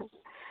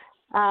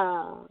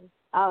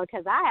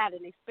 Because I had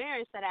an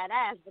experience that I'd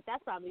asked, but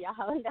that's probably a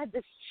whole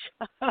other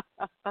show.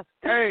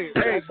 Hey,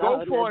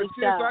 go for it,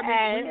 sis.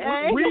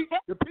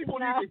 The people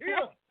need to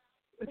hear.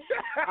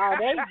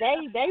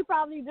 They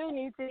probably do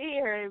need to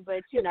hear it,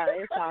 but you know,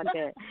 it's all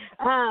good.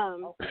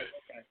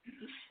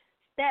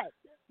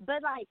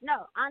 But like,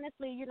 no,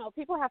 honestly, you know,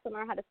 people have to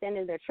learn how to stand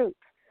in their truth.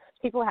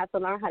 People have to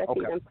learn how to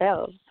see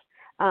themselves.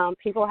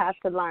 People have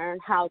to learn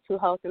how to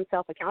hold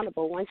themselves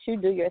accountable. Once you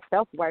do your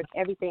self-work,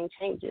 everything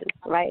changes,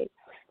 right?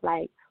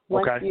 Like,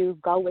 once you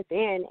go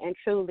within and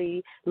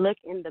truly look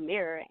in the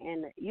mirror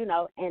and, you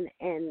know, and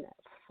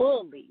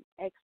fully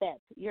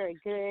accept your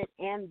good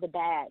and the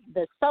bad,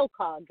 the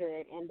so-called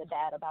good and the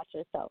bad about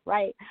yourself,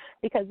 right?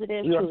 Because it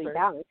is truly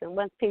balanced. And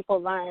once people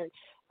learn,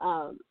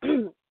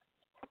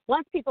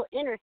 once people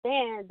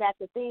understand that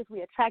the things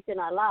we attract in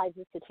our lives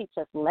is to teach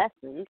us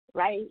lessons,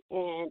 right?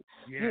 And,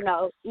 you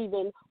know,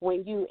 even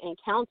when you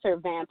encounter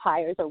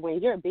vampires or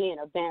when you're being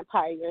a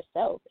vampire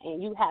yourself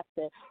and you have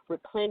to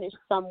replenish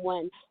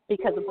someone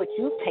because of what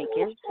you've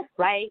taken,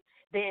 right,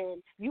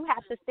 then you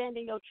have to stand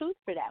in your truth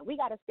for that. We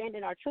got to stand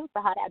in our truth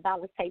for how that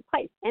balance takes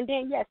place. And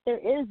then, yes, there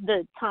is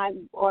the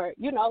time or,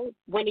 you know,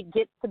 when it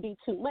gets to be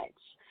too much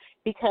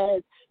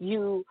because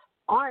you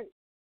aren't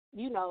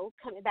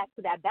coming back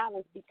to that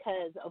balance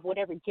because of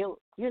whatever guilt,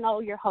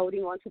 you're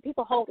holding on to.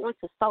 People hold on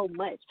to so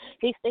much.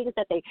 These things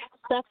that they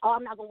stuff,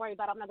 I'm not going to worry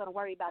about it, I'm not going to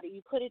worry about it.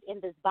 You put it in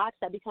this box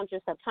that becomes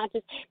your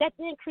subconscious, that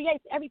then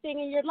creates everything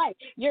in your life.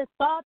 Your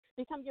thoughts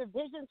become your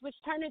visions, which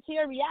turn into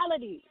your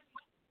reality.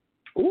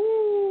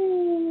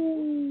 Ooh.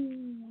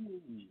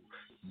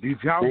 Did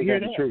y'all hear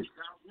that?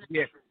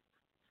 Yes.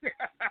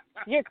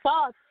 Your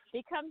thoughts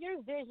become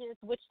your visions,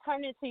 which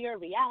turn into your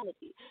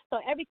reality. So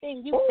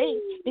everything you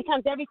think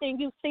becomes everything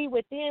you see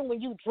within. When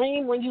you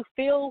dream, when you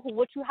feel,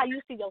 how you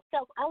see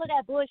yourself, all of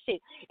that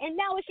bullshit. And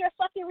now it's your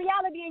fucking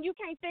reality, and you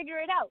can't figure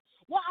it out.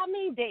 Well, I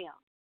mean, damn.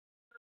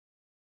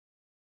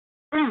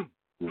 So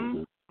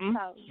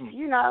I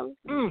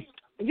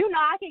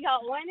can go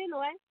on and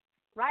on.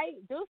 Right?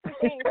 Do some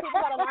things. People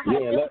got to learn how to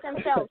deal with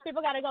themselves.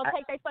 People got to go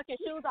take their fucking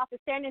shoes off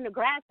and stand in the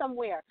grass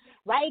somewhere.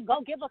 Right?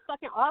 Go give a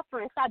fucking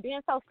offering. Stop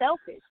being so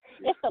selfish.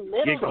 It's the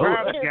little.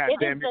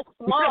 It is the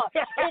small.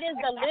 It is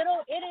the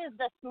little. It is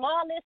the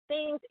smallest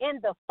things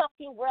in the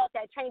fucking world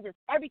that changes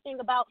everything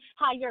about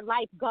how your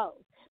life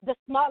goes. The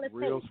smallest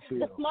thing.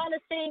 The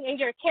smallest thing in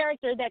your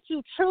character that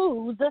you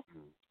choose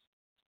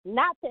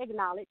not to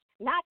acknowledge,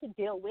 not to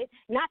deal with,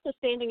 not to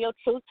stand in your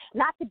truth,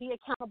 not to be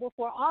accountable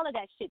for, all of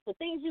that shit. The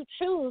things you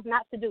choose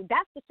not to do,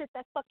 that's the shit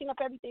that's fucking up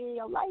everything in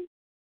your life.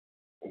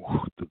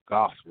 Ooh, the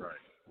gospel.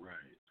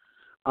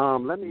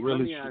 Right. Let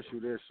me ask you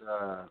this,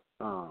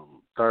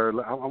 Third.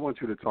 I want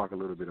you to talk a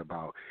little bit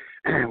about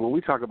when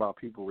we talk about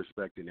people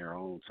respecting their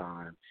own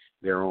time,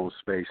 their own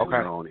space, and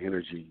their own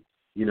energy.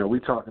 We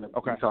talk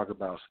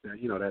about,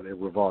 that it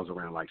revolves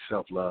around like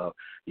self-love,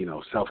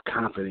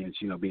 self-confidence,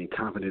 being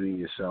confident in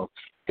yourself.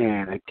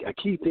 And a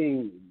key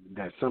thing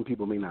that some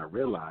people may not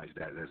realize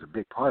that there's a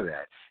big part of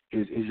that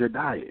is your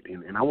diet.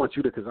 And I want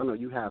you to, because I know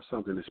you have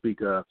something to speak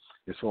of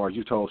as far as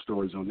you told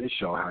stories on this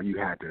show, how you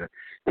had to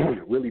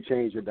really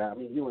change your diet. I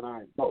mean, you and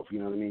I both, you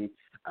know what I mean?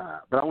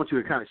 But I want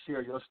you to kind of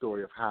share your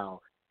story of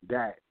how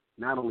that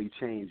not only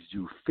changed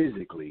you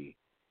physically,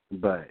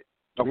 but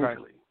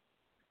mentally.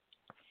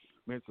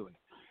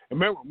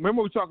 Remember we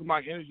were talking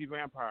about energy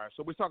vampires.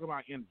 So we're talking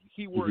about energy.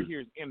 Key word here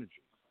is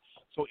energy.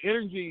 So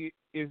energy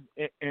is,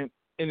 and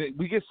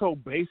we get so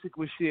basic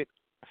with shit.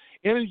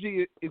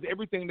 Energy is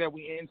everything that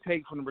we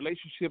intake, from the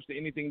relationships to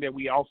anything that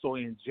we also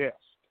ingest.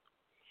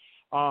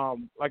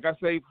 Like I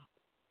say,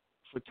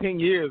 for 10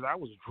 years, I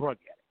was a drug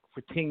addict.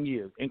 For 10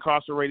 years,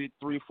 incarcerated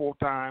 3 or 4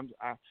 times.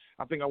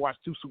 I think I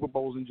watched 2 Super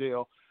Bowls in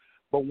jail.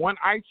 But when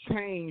I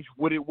changed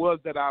what it was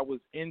that I was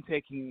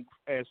intaking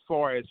as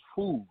far as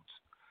foods,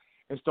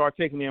 and start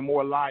taking in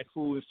more live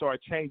food and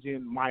start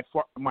changing my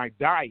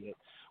diet.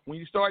 When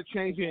you start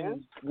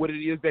changing what it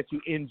is that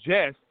you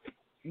ingest,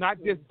 not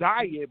just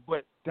diet,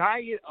 but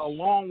diet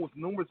along with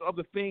numerous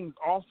other things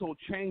also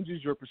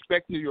changes your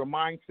perspective, your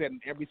mindset,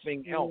 and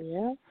everything else.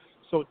 Yeah.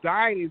 So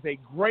diet is a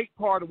great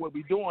part of what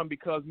we're doing,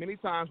 because many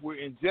times we're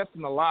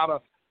ingesting a lot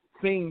of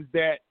things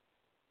that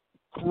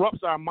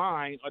corrupts our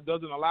mind or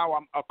doesn't allow,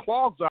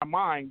 clogs our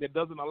mind that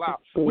doesn't allow.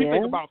 We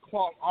think about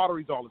clogged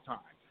arteries all the time.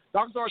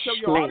 Doctors always tell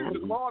you your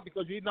arteries are clogged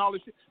because you're eating all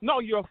this shit. No,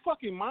 your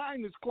fucking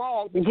mind is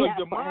clogged because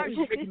your mind is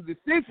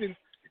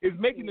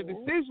making the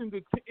decision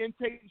to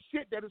intake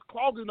shit that is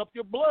clogging up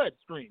your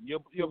bloodstream,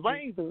 your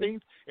veins and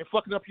things, and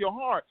fucking up your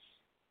heart.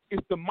 If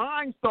the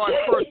mind starts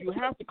first, you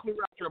have to clear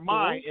out your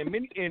mind. And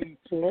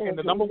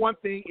the number one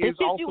thing is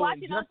also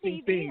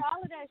ingesting things.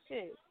 All of that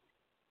shit.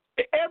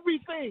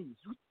 Everything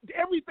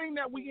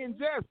that we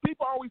ingest.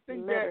 People always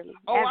think that,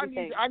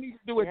 I need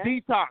to do a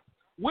detox.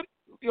 What?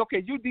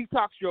 Okay, you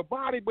detox your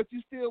body, but you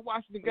still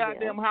watching the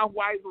goddamn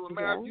Housewives of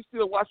America. You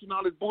still watching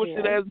all this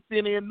bullshit ass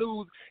CNN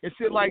news and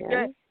shit like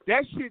that.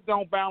 That shit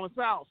don't balance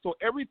out. So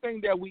everything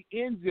that we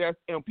ingest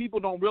and people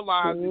don't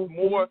realize is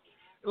more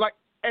like,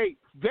 hey,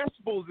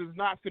 vegetables is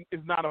not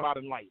about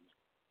enlightenment.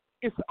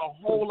 It's a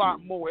whole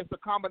lot more. It's a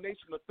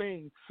combination of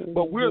things,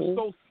 but we're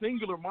so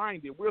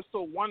singular-minded. We're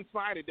so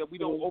one-sided that we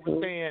don't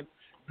understand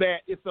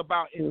that it's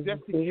about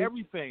ingesting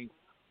everything.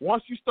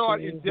 Once you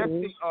start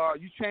ingesting,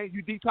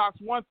 you detox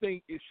one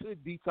thing, it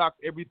should detox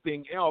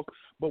everything else.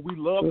 But we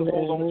love to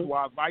hold on to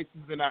our vices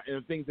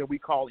and things that we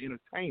call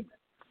entertainment.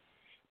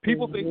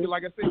 People think,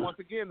 like I said, once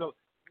again,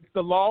 it's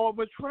the law of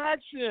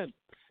attraction.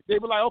 They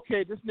were like,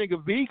 okay, this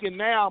nigga vegan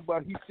now,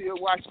 but he still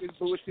watching this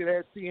bullshit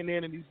ass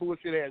CNN and these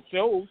bullshit ass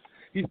shows.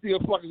 He's still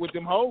fucking with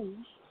them hoes.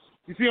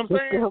 You see what I'm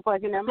saying?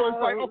 So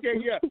it's like, okay,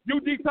 you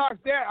detox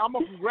that. I'm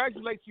going to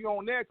congratulate you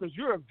on that because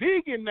you're a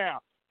vegan now.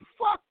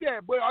 Fuck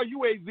that, but are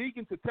you a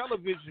vegan to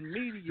television,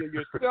 media,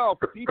 yourself,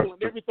 people,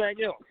 and everything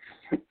else?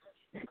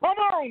 Come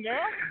on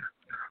now.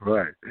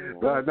 Right.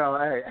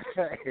 No,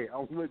 hey,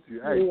 I'm with you.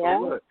 Hey, so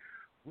look,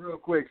 real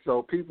quick,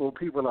 so people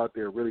out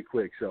there, really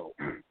quick. So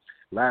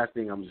last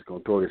thing, I'm just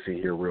going to throw this in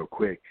here real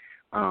quick,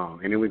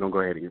 and then we're going to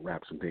go ahead and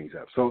wrap some things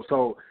up.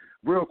 So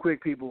real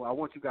quick, people, I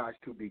want you guys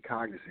to be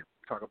cognizant.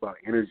 Talk about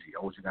energy.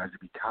 I want you guys to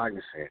be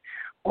cognizant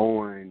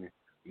on,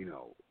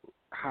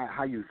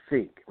 how you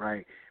think,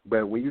 right?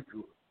 But when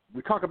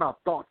we talk about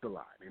thoughts a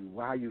lot and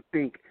how you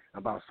think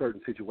about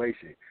certain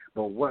situations,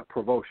 but what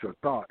provokes your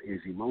thought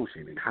is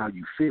emotion and how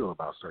you feel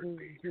about certain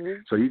things.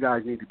 So you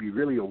guys need to be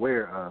really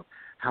aware of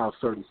how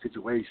certain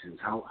situations,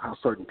 how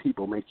certain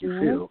people make you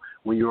feel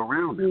when you're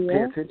around them.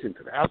 Pay attention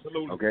to that.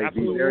 Absolutely. Okay,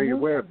 Absolutely. be very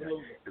aware of that.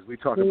 Because we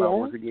talk about,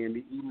 once again,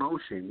 the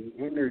emotion,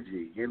 the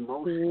energy,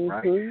 emotion,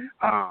 right?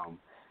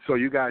 So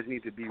you guys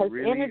need to be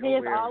really energy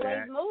aware is always of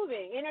that.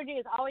 moving. Energy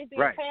is always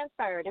being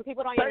transferred, and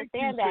people don't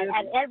understand that.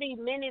 At every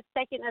minute,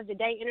 second of the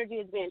day, energy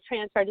is being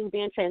transferred, is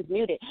being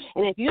transmuted.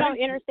 And if you don't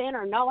understand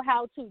or know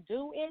how to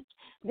do it,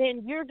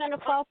 then you're going to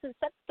fall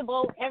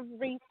susceptible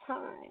every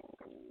time.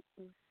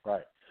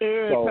 Right.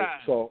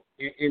 So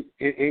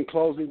in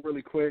closing,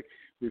 really quick,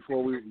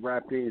 before we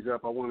wrap things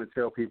up, I want to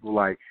tell people,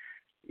 like,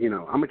 you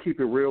know, I'm going to keep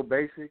it real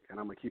basic, and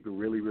I'm going to keep it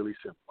really, really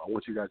simple. I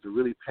want you guys to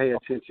really pay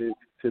attention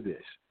to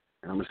this.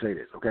 And I'm going to say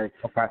this, okay?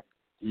 Okay.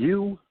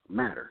 You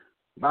matter.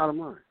 Bottom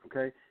line,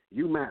 okay?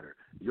 You matter.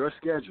 Your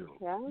schedule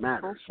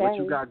matters. What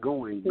you got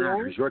going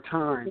matters. Your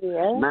time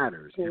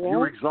matters. If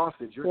you're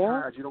exhausted, you're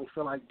tired, you don't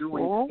feel like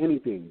doing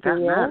anything, that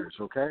matters,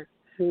 okay?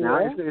 Now,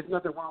 it's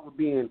nothing wrong with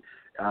being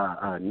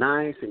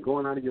nice and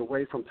going out of your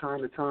way from time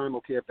to time,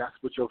 okay, if that's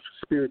what your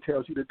spirit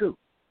tells you to do,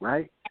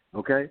 right?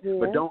 Okay?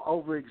 But don't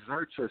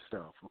overexert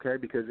yourself, okay?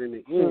 Because in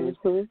the end,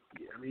 I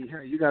mean,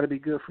 hey, you got to be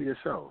good for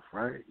yourself,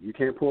 right? You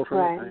can't pour from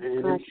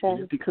an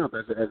empty cup,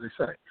 as they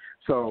say.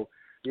 So,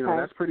 you know,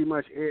 that's pretty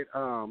much it.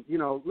 You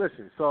know,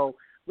 listen, so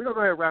we're going to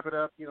go ahead and wrap it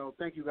up. You know,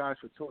 thank you guys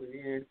for tuning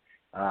in,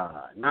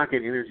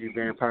 knocking energy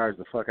vampires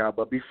the fuck out.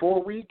 But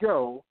before we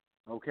go,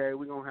 okay,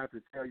 we're going to have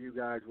to tell you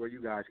guys where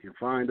you guys can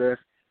find us.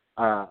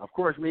 Of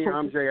course,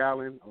 I'm Jay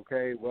Allen,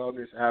 okay,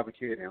 wellness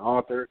advocate and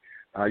author.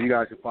 You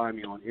guys can find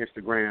me on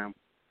Instagram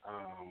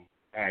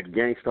at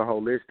Gangsta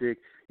Holistic.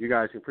 You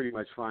guys can pretty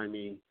much find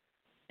me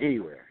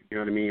anywhere, you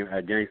know what I mean,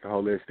 at Gangsta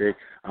Holistic.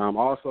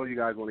 Also, you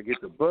guys want to get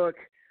the book,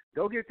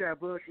 go get that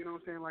book, you know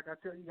what I'm saying? Like I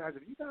tell you guys,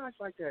 if you guys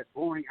like that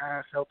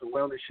boring-ass health and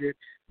wellness shit,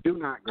 do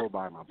not go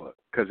buy my book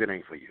because it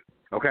ain't for you,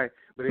 okay?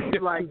 But if you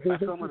like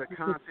some of the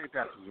content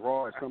that's as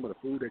raw as some of the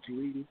food that you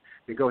eating,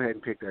 then go ahead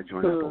and pick that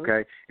joint up,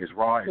 okay? It's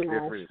raw, it's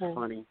different, it's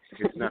funny,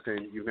 it's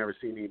nothing, you've never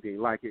seen anything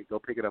like it. Go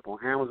pick it up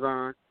on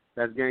Amazon.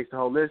 That's Gangsta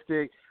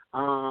Holistic.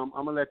 I'm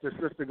going to let the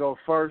sister go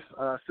first.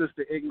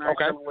 Sister Ignite,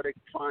 tell them where they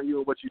can find you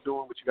and what you're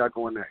doing, what you got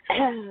going next.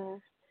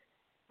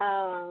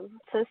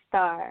 To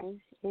start,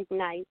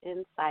 Ignite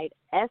Insight,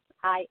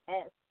 SISTAR.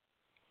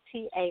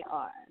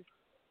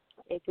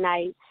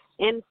 Ignite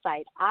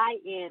Insight,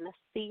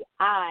 INCITE,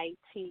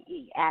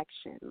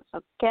 action.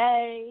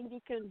 Okay,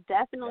 you can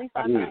definitely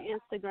find me on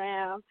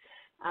Instagram.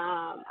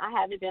 I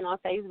haven't been on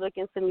Facebook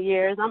in some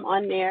years. I'm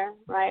on there,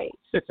 right?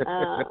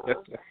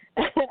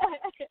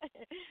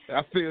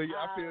 I feel you.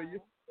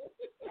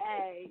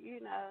 Hey,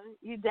 you know,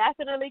 you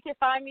definitely can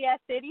find me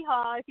at City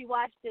Hall. If you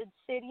watch the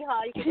City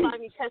Hall, you can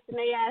find me cussing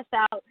their ass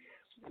out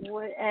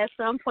at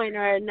some point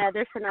or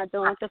another for not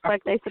doing what the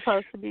fuck they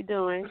supposed to be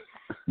doing.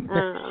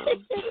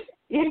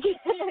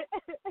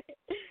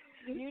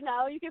 You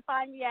know, you can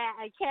find me at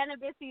a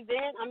cannabis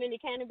event. I'm in the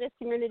cannabis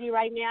community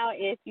right now.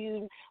 If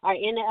you are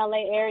in the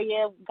LA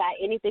area, got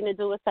anything to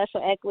do with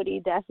social equity,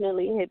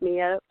 definitely hit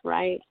me up,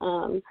 right?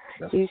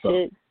 You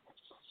should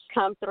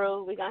come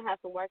through. We're going to have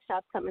some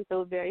workshops coming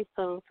through very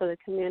soon for the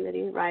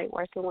community, right?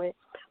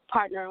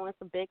 Partnering with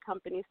some big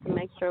companies to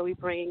make sure we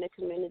bring the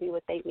community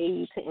what they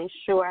need to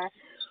ensure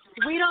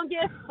we don't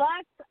get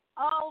fucked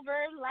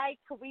over like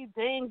we've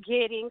been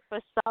getting for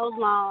so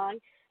long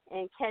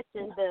and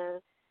catching the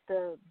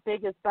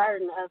biggest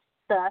burden of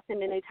stuff,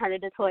 and then they turn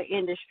it into an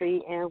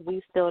industry, and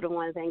we still the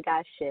ones that ain't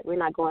got shit. We're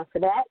not going for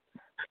that.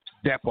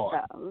 That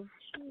part. So,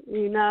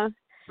 you know.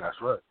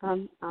 That's right.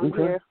 I'm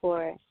here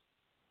for it.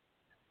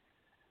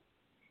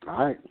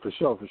 All right, for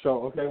sure.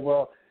 Okay,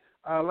 well,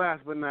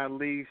 last but not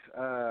least,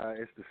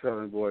 it's the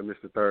Southern Boy,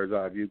 Mr. Third's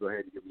Eye View. Go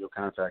ahead and give me your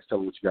contacts. Tell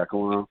me what you got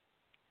going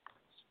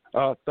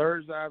on.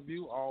 Third's Eye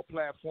View, all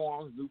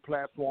platforms. New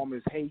platform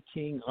is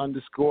HeyKing_.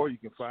 You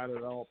can find it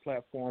on all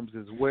platforms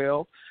as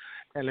well.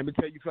 And let me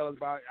tell you, fellas,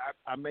 about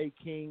I made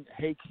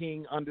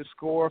HeyKing_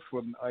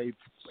 from a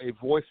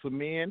voice for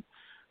men.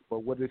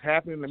 But what is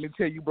happening, let me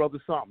tell you, brother,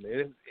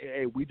 something.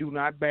 We do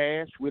not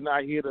bash. We're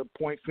not here to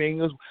point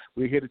fingers.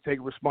 We're here to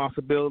take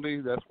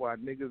responsibility. That's why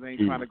niggas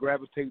ain't trying to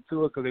gravitate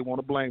to it because they want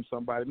to blame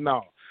somebody.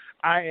 No.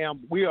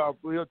 We are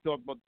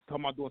talking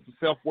about doing some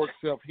self-work,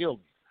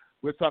 self-healing.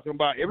 We're talking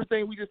about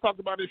everything we just talked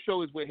about in this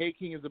show is what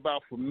HeyKing is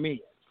about for men.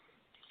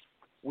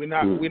 We're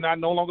not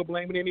no longer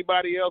blaming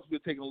anybody else. We're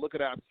taking a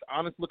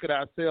honest look at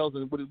ourselves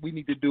and what we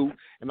need to do,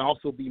 and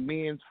also be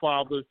men's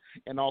fathers,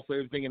 and also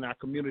everything in our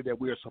community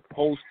that we are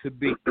supposed to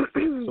be.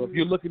 So if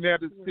you're looking at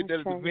this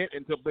event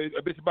and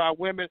a bitch about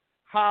women,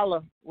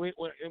 holla.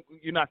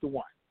 You're not the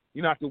one.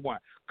 You're not the one.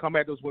 Come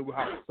at us when we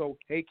holler. So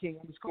HeyKing_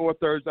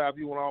 Third's Eye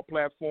View on all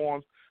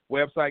platforms.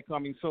 Website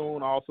coming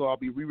soon. Also, I'll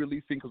be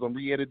re-releasing because I'm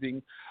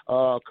re-editing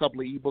a couple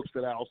of ebooks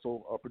that I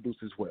also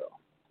produce as well.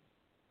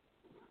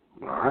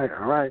 All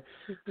right.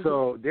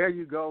 So there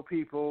you go,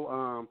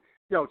 people.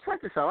 Yo,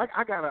 check this out.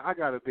 I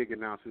got a big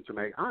announcement to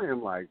make. I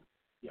am like,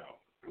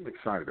 I'm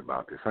excited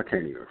about this. I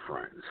can't even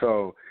front.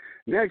 So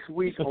next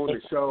week on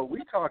the show,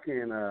 we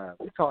talking.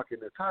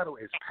 The title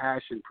is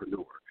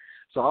Passionpreneur.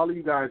 So all of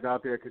you guys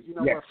out there, because you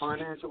know what,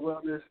 financial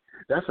wellness,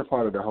 that's a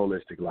part of the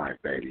holistic life,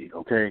 baby.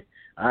 Okay,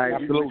 all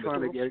right. We're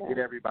trying to get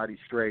everybody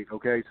straight.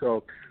 Okay,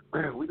 so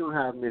we're gonna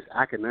have Miss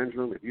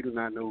Aconundrum. If you do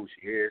not know who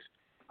she is,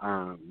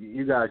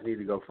 you guys need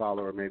to go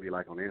follow her, maybe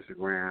like on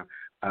Instagram.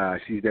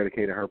 She's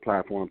dedicated her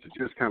platform to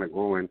just kind of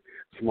growing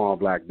small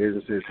black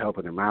businesses,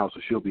 helping them out. So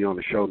she'll be on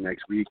the show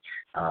next week,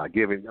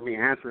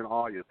 answering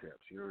all your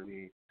tips. You know what I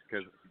mean?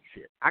 Because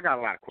shit, I got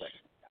a lot of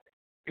questions.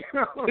 You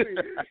know what I mean?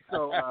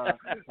 So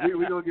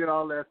we're going to get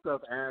all that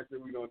stuff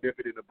answered. We're going to dip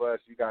it in the bus.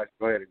 You guys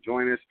go ahead and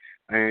join us.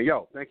 And,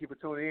 thank you for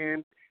tuning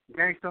in.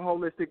 Gangsta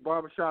Holistic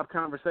Barbershop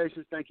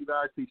Conversations. Thank you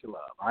guys. Peace and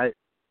love. All right?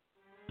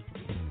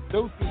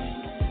 Deuces.